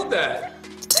 You killed that.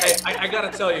 Hey, I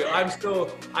gotta tell you, I'm so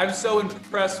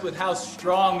impressed with how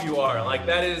strong you are. Like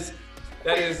that's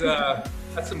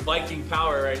some Viking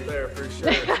power right there for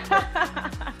sure.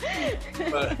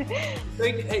 But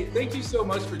thank you so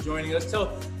much for joining us.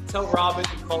 Tell Robin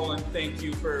and Colin thank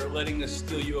you for letting us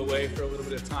steal you away for a little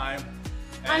bit of time.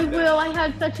 I will. I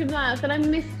had such a blast, and I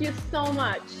missed you so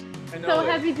much. I'm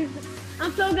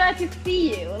so glad to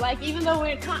see you. Like, even though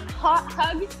we can't hug,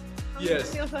 I'm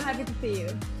still so happy to see you.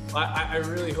 I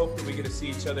really hope that we get to see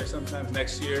each other sometime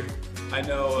next year. I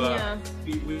know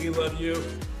we love you.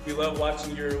 We love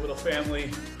watching your little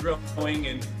family growing,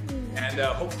 and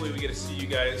hopefully we get to see you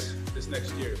guys this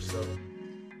next year. So.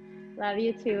 Love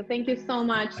you too. Thank you so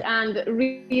much, and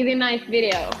really nice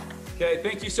video. Okay,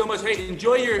 thank you so much. Hey,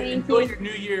 enjoy your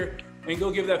new year, and go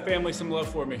give that family some love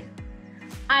for me.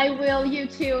 I will. You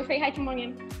too. Say hi to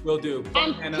Morgan. Will do.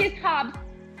 And kiss Hobbs.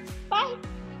 Bye.